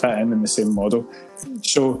courses fit in the same model.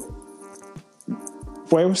 So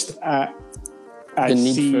whilst I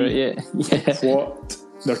see what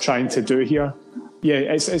they're trying to do here,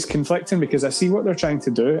 it's conflicting, because I see what they're trying to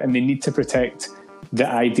do, and they need to protect the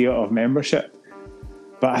idea of membership.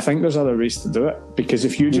 But I think there's other ways to do it, because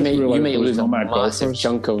if you might lose a massive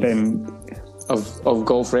chunk of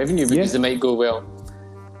golf revenue, because they might go, well,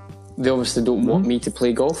 they obviously don't want me to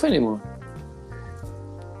play golf anymore.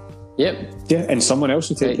 Yeah, and someone else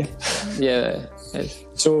will take it. Yeah.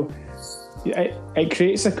 So it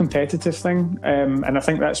creates a competitive thing, and I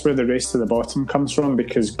think that's where the race to the bottom comes from,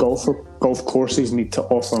 because golf courses need to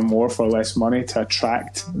offer more for less money to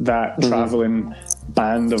attract that travelling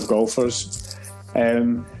band of golfers.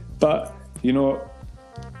 But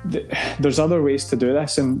there's other ways to do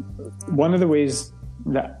this, and one of the ways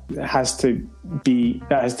that has to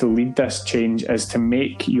lead this change is to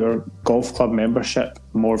make your golf club membership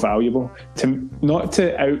more valuable, not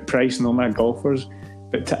to outprice nomad golfers,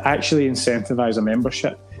 but to actually incentivize a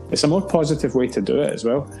membership. It's a more positive way to do it as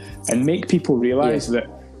well, and make people realise that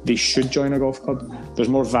they should join a golf club. There's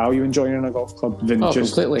more value in joining a golf club than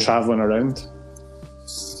just travelling around.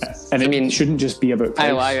 And it shouldn't just be about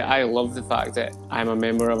price. I love the fact that I'm a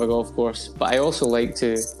member of a golf course, but I also like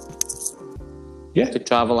to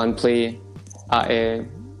travel and play at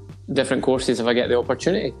different courses if I get the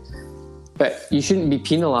opportunity. But you shouldn't be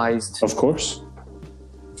penalised, of course,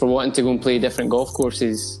 for wanting to go and play different golf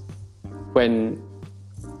courses when,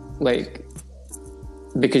 like,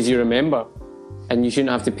 because you're a member, and you shouldn't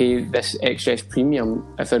have to pay this excess premium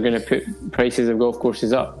if they're going to put prices of golf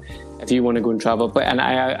courses up if you want to go and travel. But and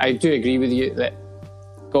I do agree with you that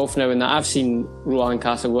Golf Now, and that I've seen Rowland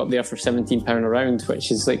Castle go up there for £17 a round,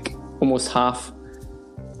 which is like almost half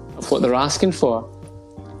of what they're asking for.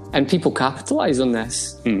 And people capitalise on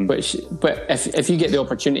this, but if you get the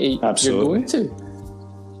opportunity, absolutely, you're going to.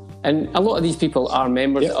 And a lot of these people are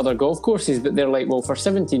members at other golf courses, but they're like, well, for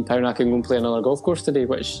 £17 I can go and play another golf course today,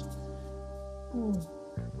 which...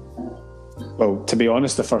 Well, to be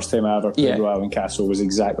honest, the first time I ever played Rowland Castle was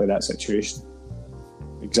exactly that situation.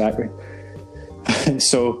 Exactly.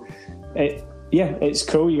 So, it's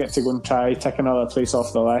cool. You get to go and tick another place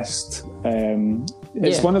off the list.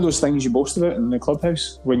 It's one of those things you boast about in the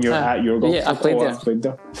clubhouse when you're at your golf club. I've played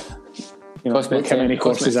there. You know, look how many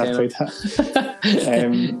courses I've played at.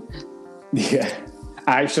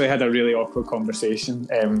 I actually had a really awkward conversation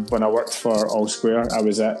when I worked for All Square. I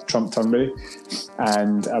was at Trump Turnberry,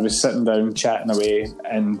 and I was sitting down chatting away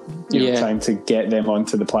and trying to get them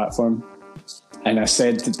onto the platform. And I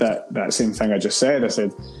said that same thing I just said. I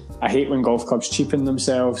said, I hate when golf clubs cheapen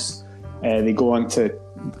themselves. They go on to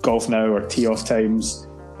Golf Now or Tee Off Times,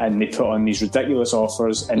 and they put on these ridiculous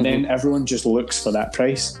offers, and then everyone just looks for that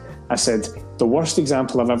price. I said, the worst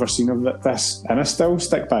example I've ever seen of this, and I still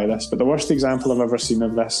stick by this, but the worst example I've ever seen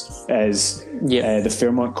of this is the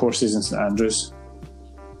Fairmont courses in St Andrews.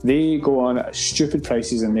 They go on at stupid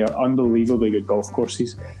prices, and they are unbelievably good golf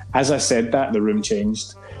courses. As I said that, the room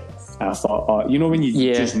changed. And I thought, you know when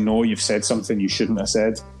you just know you've said something you shouldn't have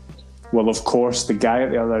said? Well, of course, the guy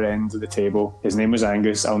at the other end of the table, his name was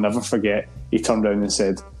Angus, I'll never forget, he turned around and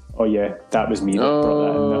said, oh yeah, that was me that brought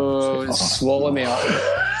that in there. Swallow me up.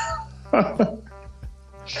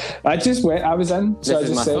 I just went, I was in, so I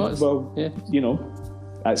just said, thoughts. Well, you know,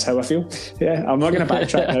 that's how I feel. Yeah, I'm not going to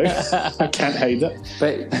backtrack now. I can't hide it.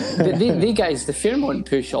 But they guys, the Fairmont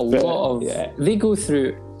push a lot of, they go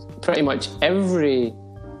through pretty much every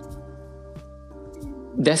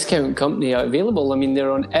discount company available. I mean,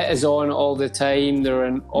 they're on It Is On all the time, they're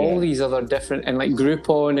on all these other different, and like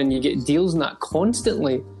Groupon, and you get deals on that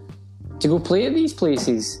constantly to go play at these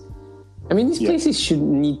places. I mean, these places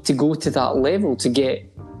shouldn't need to go to that level to get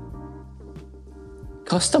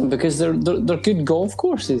custom, because they're good golf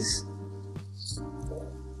courses.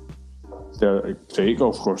 They're great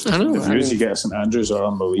golf courses. The views you get at St Andrews are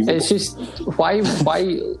unbelievable. It's just, why,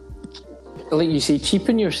 like you say,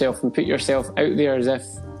 cheapen yourself and put yourself out there as if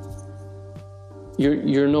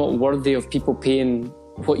you're not worthy of people paying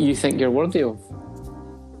what you think you're worthy of.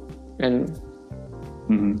 And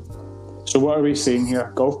so what are we saying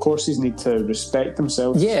here? Golf courses need to respect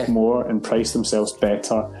themselves more and price themselves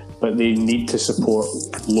better, but they need to support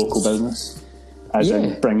local business, as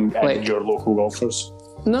in bring in your local golfers.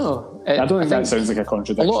 No, I don't think that sounds like a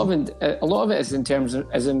contradiction. A lot of it is in terms of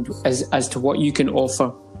as to what you can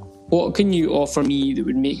offer. What can you offer me that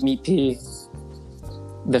would make me pay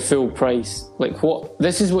the full price? Like, what?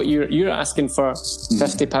 This is what you're asking for,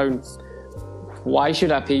 £50. Why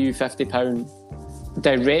should I pay you £50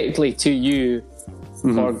 directly to you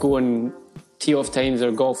for going Tee Off Times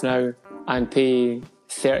or Golf Now and pay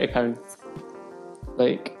 £30?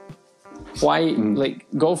 Like, why? Like,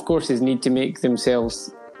 golf courses need to make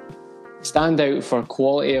themselves stand out for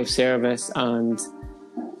quality of service and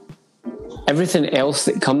everything else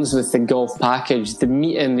that comes with the golf package, the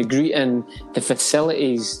meeting, the greeting, the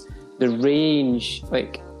facilities, the range.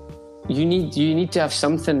 Like, you need to have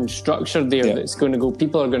something structured there that's going to go,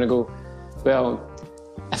 people are going to go, well,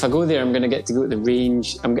 if I go there, I'm going to get to go to the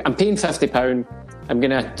range. I'm paying £50. I'm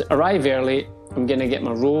going to arrive early. I'm going to get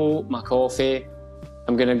my roll, my coffee.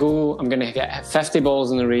 I'm going to get 50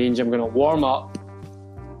 balls in the range. I'm going to warm up.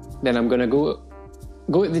 Then I'm going to go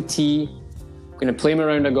at the tee. I'm going to play my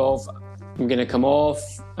round of golf. I'm going to come off.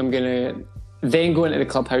 I'm going to then go into the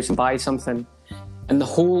clubhouse and buy something. And the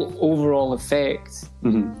whole overall effect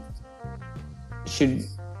should,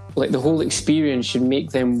 like, the whole experience should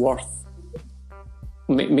make them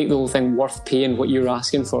make the whole thing worth paying what you're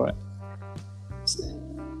asking for it.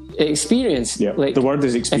 Experience. Yeah, like, the word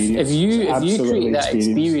is experience. If you create that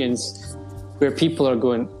experience where people are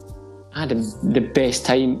going, I had the best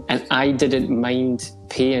time and I didn't mind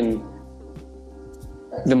paying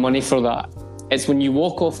the money for that. It's when you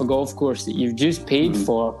walk off a golf course that you've just paid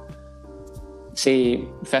for, say,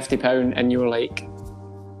 £50, and you're like,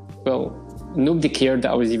 well, nobody cared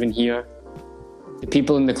that I was even here. The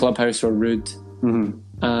people in the clubhouse were rude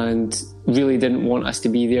and really didn't want us to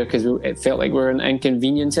be there because it felt like we were an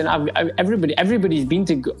inconvenience. And everybody's been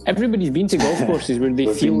to golf courses where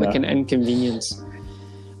they feel like an inconvenience.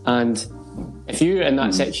 And if you're in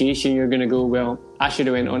that situation, you're going to go, well, I should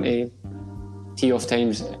have went on to tee off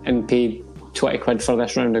times and paid 20 quid for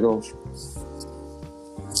this round of golf.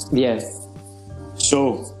 Yeah.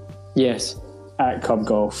 So, yes. At Cub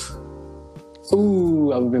Golf.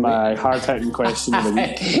 Ooh, my hard-hitting question of the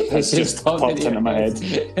week has just popped into my head.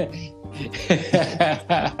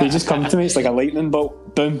 They just come to me, it's like a lightning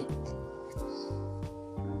bolt. Boom.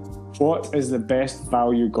 What is the best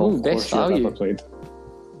value golf course you've ever played?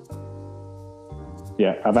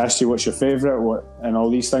 Yeah, I've asked you what's your favourite and all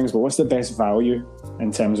these things, but what's the best value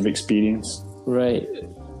in terms of experience? Right.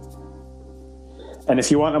 And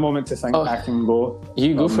if you want a moment to think, I can go.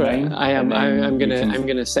 You go for it. I'm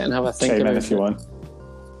gonna sit and have a think about it. If you want,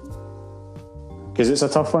 because it's a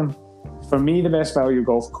tough one. For me, the best value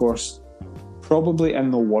golf course, probably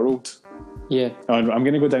in the world. Yeah. I'm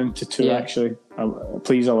going to go down to two actually.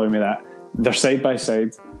 Please allow me that. They're side by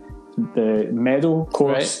side. The Meadow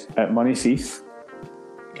course at Moneyfief,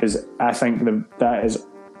 because I think that is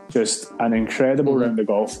just an incredible round of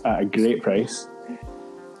golf at a great price.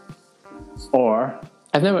 Or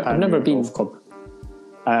I've never been. Golf Club.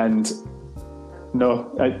 And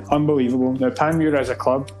no, unbelievable. Now Panmure as a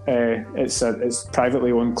club, it's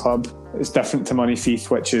privately owned club. It's different to Moneyfief,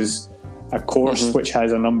 which is a course which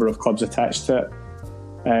has a number of clubs attached to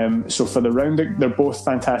it. So for the round, they're both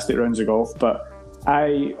fantastic rounds of golf. But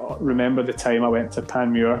I remember the time I went to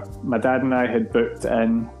Panmure. My dad and I had booked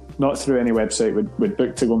in, not through any website. We'd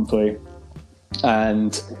booked to go and play,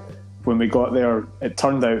 and when we got there, it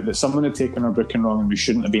turned out that someone had taken our booking wrong and we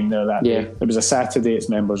shouldn't have been there that day. It was a Saturday, it's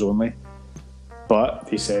members only. But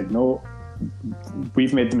they said, no,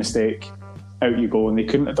 we've made the mistake, out you go. And they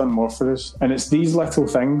couldn't have done more for us. And it's these little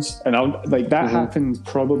things. And that happened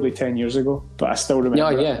probably 10 years ago, but I still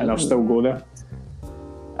remember it, and I'll still go there.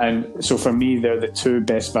 And so for me, they're the two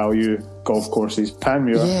best value golf courses,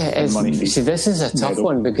 Panmure and Moneyfief. See, this is a tough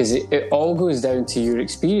one because it all goes down to your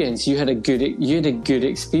experience. You had a good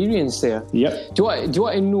experience there. Yep. Do you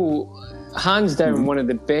want to know, hands down, one of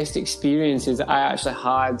the best experiences I actually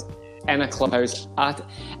had in a clubhouse and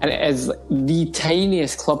it is the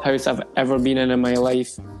tiniest clubhouse I've ever been in my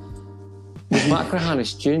life, was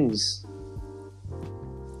Machrihanish Dunes.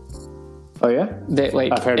 Oh yeah?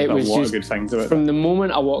 I've heard a lot of good things about it. From the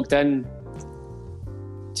moment I walked in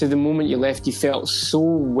to the moment you left, you felt so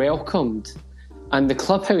welcomed. And the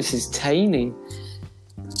clubhouse is tiny.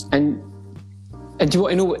 And do you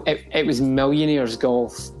want to know, it was millionaires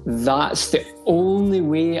golf. That's the only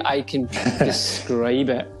way I can describe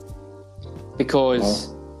it.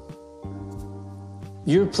 Because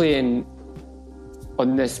you're playing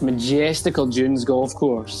on this majestical dunes golf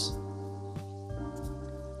course.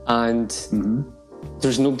 And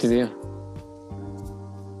there's nobody there.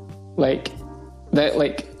 Wow.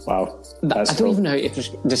 I don't even know how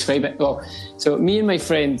to describe it. Well, so me and my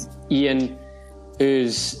friend Ian,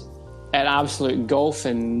 who's an absolute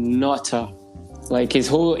golfing nutter, like he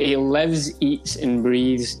lives, eats, and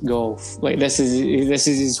breathes golf. Like this is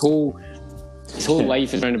his whole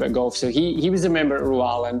life is around about golf. So he was a member at Roe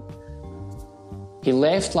He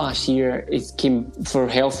left last year. It came for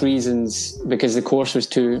health reasons because the course was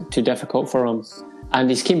too difficult for him. And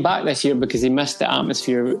he's came back this year because he missed the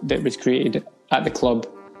atmosphere that was created at the club,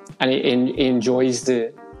 and he enjoys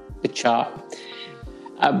the chat.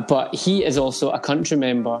 But he is also a country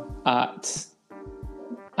member at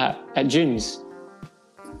Dunes.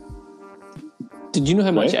 Did you know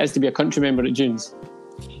how much it is to be a country member at Dunes?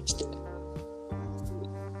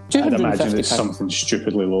 I'd imagine it's something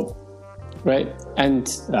stupidly low. Right, and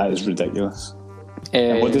that is ridiculous.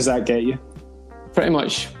 And what does that get you? Pretty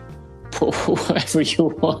much whatever you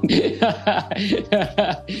want.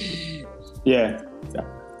 Yeah,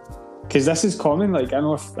 because this is common. Like I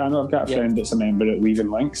know I've got a friend that's a member at Weaving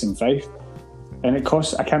Links in Fife, and it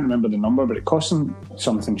costs, I can't remember the number, but it costs him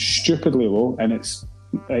something stupidly low, and it's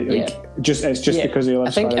just because he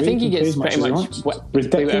lives far away. I think he gets pretty much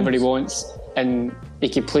whatever he wants, and he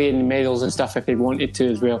could play in medals and stuff if he wanted to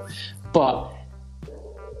as well. But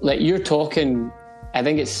like you're talking, I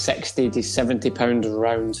think it's £60 to £70 a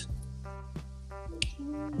round,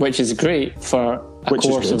 which is great for a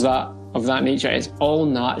course of that nature. It's all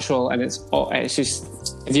natural, and it's just.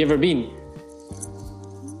 Have you ever been?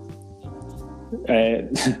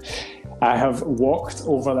 I have walked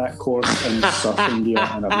over that course in surfing gear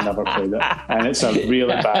and I've never played it. And it's a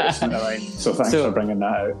real embarrassment of mine. So thanks for bringing that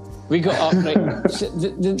out. We got up, right? So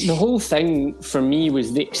the whole thing for me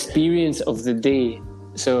was the experience of the day.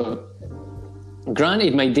 So,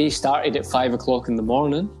 granted, my day started at 5 o'clock in the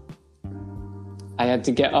morning. I had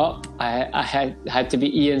to get up. I had to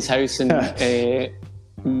be Ian's house in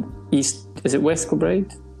East. Is it West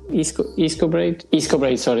Kilbride? East Kilbride? East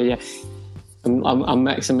Kilbride, sorry, yeah. I'm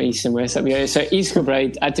mixing my East and West up here. So East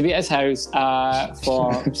Kilbride, I had to be at his house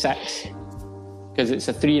for 6 because it's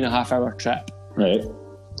a 3.5 hour trip. Right.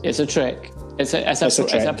 It's a trek. It's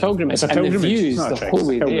a pilgrimage. It's a pilgrimage. And the views the whole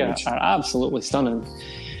way there are absolutely stunning.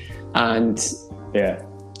 And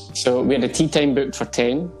so we had a tea time booked for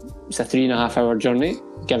 10. It's a 3.5 hour journey.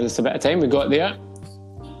 Gives us a bit of time. We got there.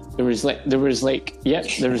 There was like 3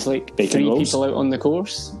 people out on the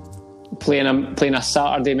course playing a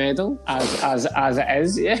Saturday medal as it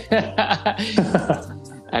is.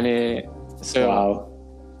 And so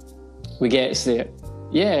we get there.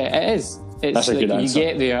 Yeah, it is. It's that's a good answer. You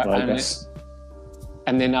get there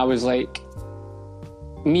and then I was like,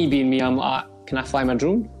 me being me, I'm like, can I fly my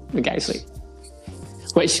drone? The guy's like,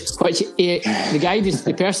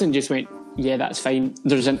 the person just went, yeah, that's fine.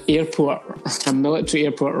 There's an airport, a military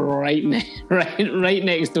airport right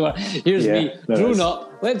next door. Here's me, drone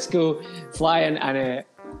up, let's go, flying. And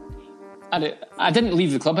I didn't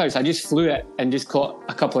leave the clubhouse. I just flew it and just caught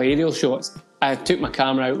a couple of aerial shots. I took my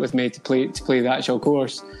camera out with me to play the actual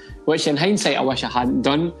course, which in hindsight I wish I hadn't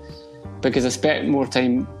done because I spent more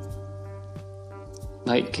time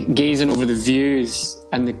like gazing over the views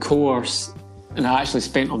and the course and I actually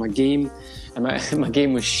spent on my game. And my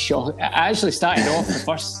game was shot. I actually started off the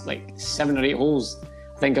first like 7 or 8 holes.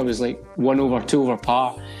 I think I was like 1 over, 2 over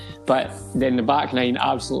par. But then the back 9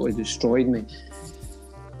 absolutely destroyed me.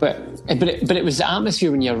 But it was the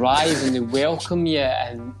atmosphere when you arrive and they welcome you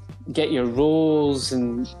and get your rolls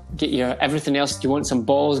and get your everything else. Do you want some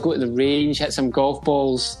balls? Go to the range, hit some golf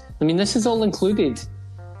balls. I mean, this is all included.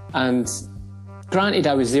 And granted,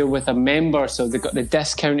 I was there with a member, so they got the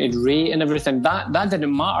discounted rate and everything. That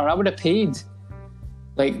didn't matter. I would have paid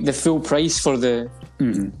like the full price for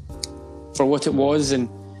for what it was, and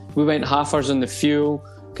we went halfers on the fuel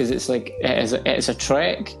because it's like it's a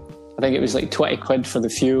trek. I think it was like 20 quid for the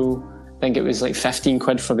fuel. I think it was like 15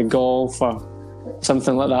 quid for the golf or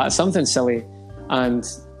something like that, something silly. And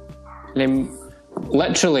then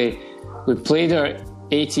literally we played our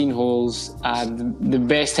 18 holes. I had the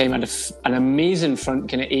best time. I had an amazing front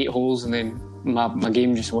kind of 8 holes, and then my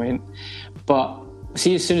game just went. But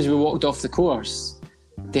see, as soon as we walked off the course,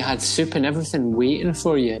 they had soup and everything waiting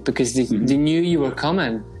for you because they knew you were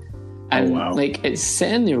coming, and like it's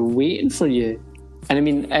sitting there waiting for you. And I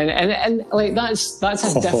mean, and like that's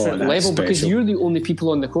a different level special. Because you're the only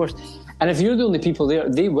people on the course, and if you're the only people there,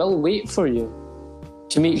 they will wait for you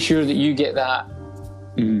to make sure that you get that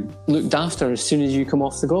looked after as soon as you come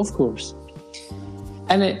off the golf course.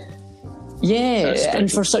 And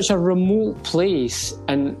and for such a remote place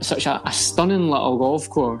and such a stunning little golf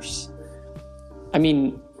course, I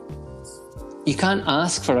mean, you can't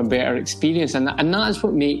ask for a better experience, and that's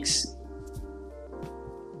what makes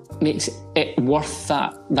it worth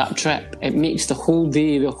that trip. It makes the whole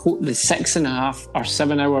day, the 6.5 or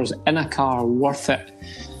 7 hours in a car worth it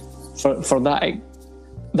for that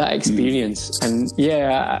experience. And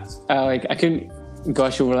I couldn't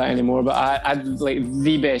gush over that anymore, but I had like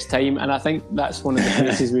the best time, and I think that's one of the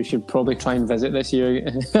places we should probably try and visit this year.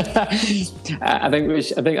 I think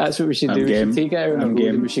that's what we should do. We should take it out on a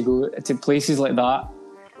road. We should go to places like that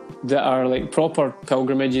are like proper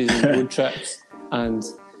pilgrimages and road trips, and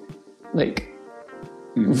like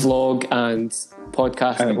vlog and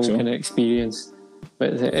podcastable kind of experience.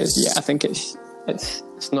 But I think it's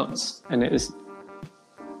nuts, and it is.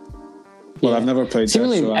 Well, I've never played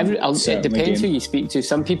Similarly, so it depends who you speak to.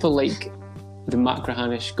 Some people like the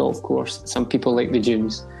Machrihanish golf course. Some people like the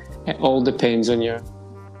dunes. It all depends on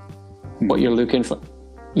what you're looking for.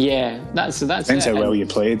 Yeah, that's depends how well you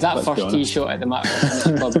played. That first tee shot at the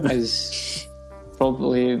Machrihanish club is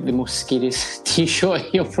probably the most scariest tee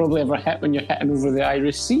shot you'll probably ever hit when you're hitting over the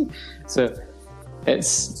Irish Sea. So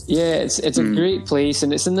it's a great place,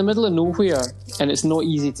 and it's in the middle of nowhere, and it's not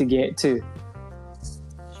easy to get to.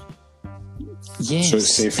 Yes, so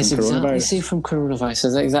it's safe from coronavirus. Exactly safe from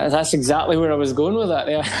coronavirus. That's exactly where I was going with that.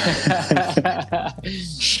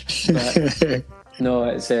 Yeah. No,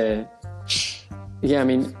 it's I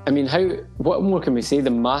mean, what more can we say? The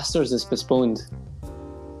Masters is postponed.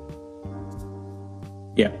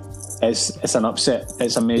 Yeah, it's an upset.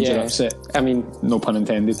 It's a major upset. I mean, no pun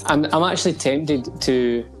intended. I'm actually tempted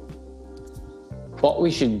to. What we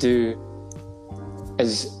should do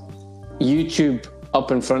is YouTube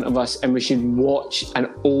up in front of us, and we should watch an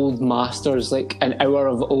old Masters, like an hour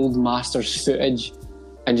of old Masters footage,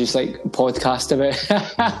 and just like podcast about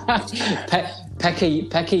it.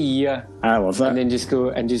 pick a year. I love that. And then just go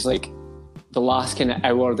and just like the last kind of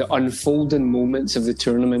hour, the unfolding moments of the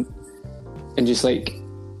tournament, and just like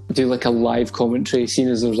do like a live commentary, seeing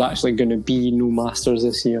as there's actually going to be no Masters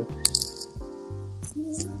this year.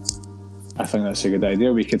 I think that's a good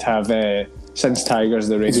idea. We could have, since Tiger's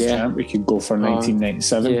the reigning champ, we could go for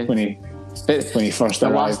 1997 when he first arrived. The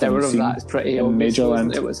last hour of that is pretty obvious.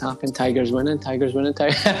 Majorland. It was happening. Tiger's winning.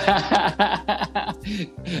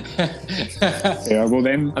 Yeah. Well,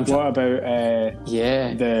 then what about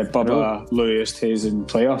the Bubba Lewis Hazen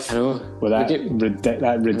playoff? I know. With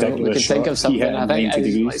that ridiculous we could shot. think of something. I think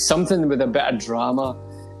it's like something with a bit of drama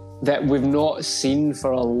that we've not seen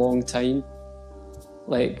for a long time.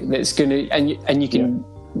 Like that's gonna and you can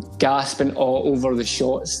gasp and awe over the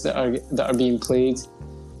shots that are being played.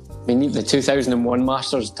 I mean, the 2001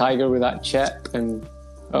 Masters, Tiger with that chip, and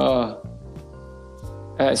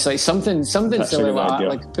it's like something silly like that.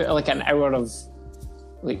 Like put like an hour of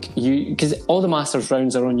like you, because all the Masters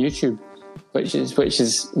rounds are on YouTube, which is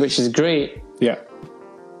great. Yeah.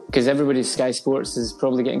 Because everybody's Sky Sports is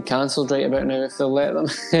probably getting cancelled right about now if they'll let them.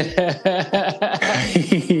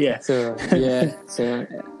 Yeah. So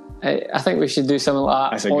I think we should do something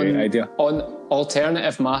like that. That's a great idea. On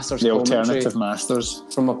alternative Masters. The alternative Masters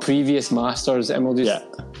from a previous Masters, and we'll just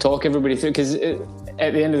talk everybody through. Because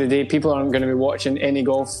at the end of the day, people aren't going to be watching any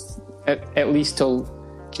golf at least till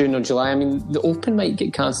June or July. I mean, the Open might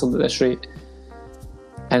get cancelled at this rate,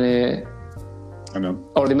 and I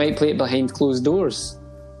know, or they might play it behind closed doors.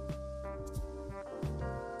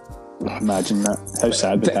 Imagine that. How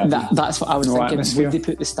sad would that be? That's what I was thinking. Atmosphere. Would they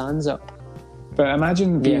put the stands up? But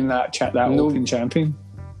imagine being that Open champion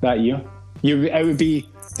that year. It would be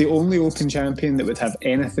the only Open champion that would have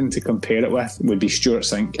anything to compare it with would be Stuart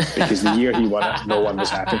Sink, because the year he won it, no one was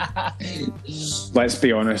happy. Let's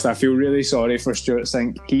be honest. I feel really sorry for Stuart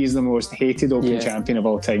Sink. He's the most hated Open champion of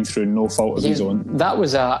all time through no fault of his own. That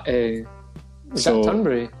was at that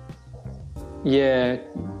Turnberry? Yeah.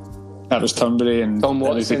 That was Turnberry, and Tom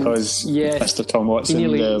Watson, it was because Mr. Tom Watson,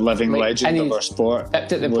 the living legend of our sport,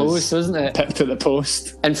 pipped at the post, wasn't it? Pipped at the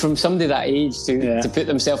post. And from somebody that age to put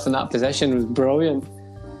themselves in that position was brilliant.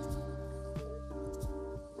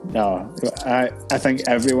 No, I think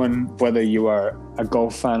everyone, whether you are a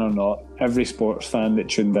golf fan or not, every sports fan that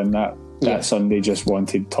tuned in that Sunday just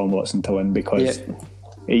wanted Tom Watson to win, because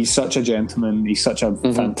he's such a gentleman, he's such a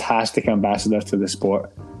fantastic ambassador to the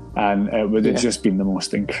sport. And it would have just been the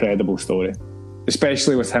most incredible story,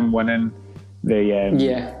 especially with him winning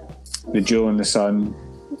the Jewel in the Sun.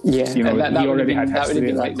 Yeah, you know, that he already had that would have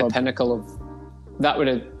been like club. The pinnacle of that would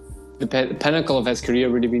have the pinnacle of his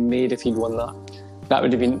career would have been made if he'd won that. That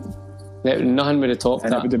would have been nothing would have topped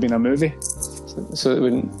and that. It would have been a movie. So it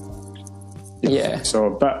wouldn't. Yeah. So,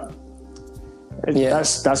 but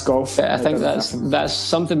that's golf. But I think that's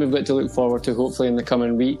something we've got to look forward to, hopefully in the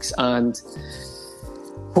coming weeks. And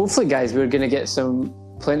hopefully, guys, we're going to get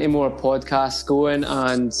plenty more podcasts going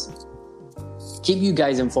and keep you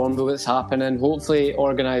guys informed of what's happening. Hopefully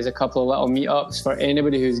organise a couple of little meetups for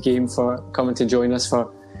anybody who's game for coming to join us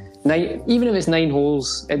for 9, even if it's 9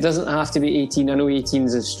 holes. It doesn't have to be 18. I know 18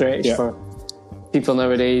 is a stretch for people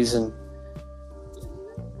nowadays, and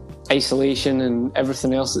isolation and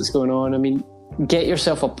everything else that's going on. I mean, get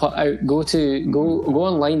yourself a putt out. Go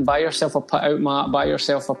online, buy yourself a putt out mat, buy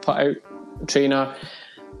yourself a putt out trainer.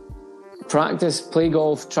 Practice, play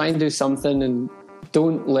golf, try and do something, and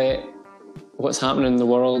don't let what's happening in the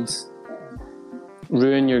world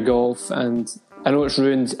ruin your golf. And I know it's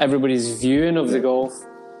ruined everybody's viewing of the golf,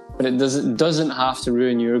 but it doesn't have to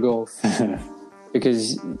ruin your golf.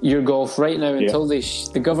 Because your golf right now, until the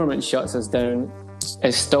government shuts us down,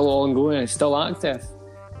 is still ongoing, it's still active.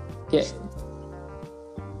 Yeah.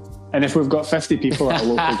 And if we've got 50 people at a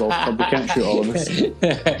local golf club, we can't shoot all of us.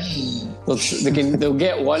 They'll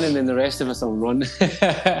get one, and then the rest of us will run.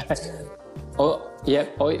 Or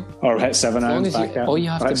hit 7 irons back at. All you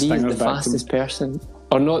have to be is the fastest person,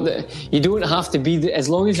 or not. You don't have to be as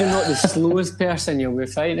long as you're not the slowest person, you'll be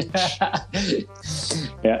fine.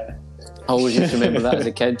 Yeah. I always used to remember that as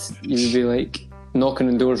a kid. You would be like knocking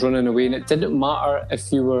on doors, running away, and it didn't matter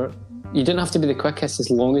if you didn't have to be the quickest. As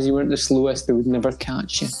long as you weren't the slowest, they would never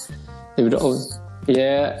catch you. They would always,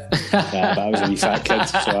 yeah, but I was a wee fat kid,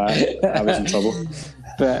 so I was in trouble.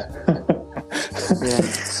 But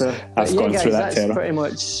so I've gone through that that's terror. Pretty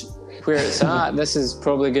much where it's at. This is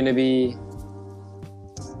probably going to be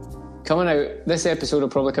coming out. This episode will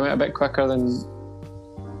probably come out a bit quicker than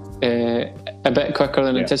a bit quicker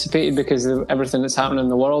than anticipated because of everything that's happening in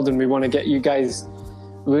the world, and we want to get you guys,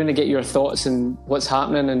 we want to get your thoughts on what's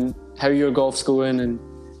happening and how your golf's going and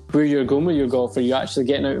where you're going with your golf. Are you actually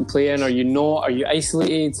getting out and playing? Are you not? Are you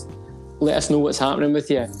isolated? Let us know what's happening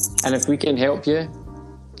with you, and if we can help you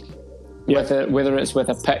with it, whether it's with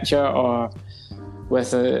a picture or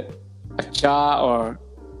with a chat or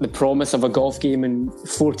the promise of a golf game in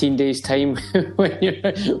 14 days' time when you're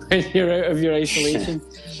out of your isolation.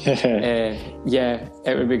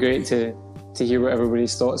 It would be great to hear what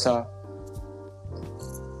everybody's thoughts are.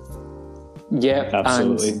 Yeah,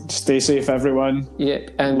 absolutely. And stay safe, everyone. Yeah,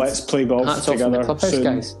 and let's play golf together off from the clubhouse, soon.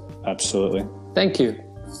 Guys. Absolutely. Thank you.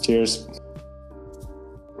 Cheers.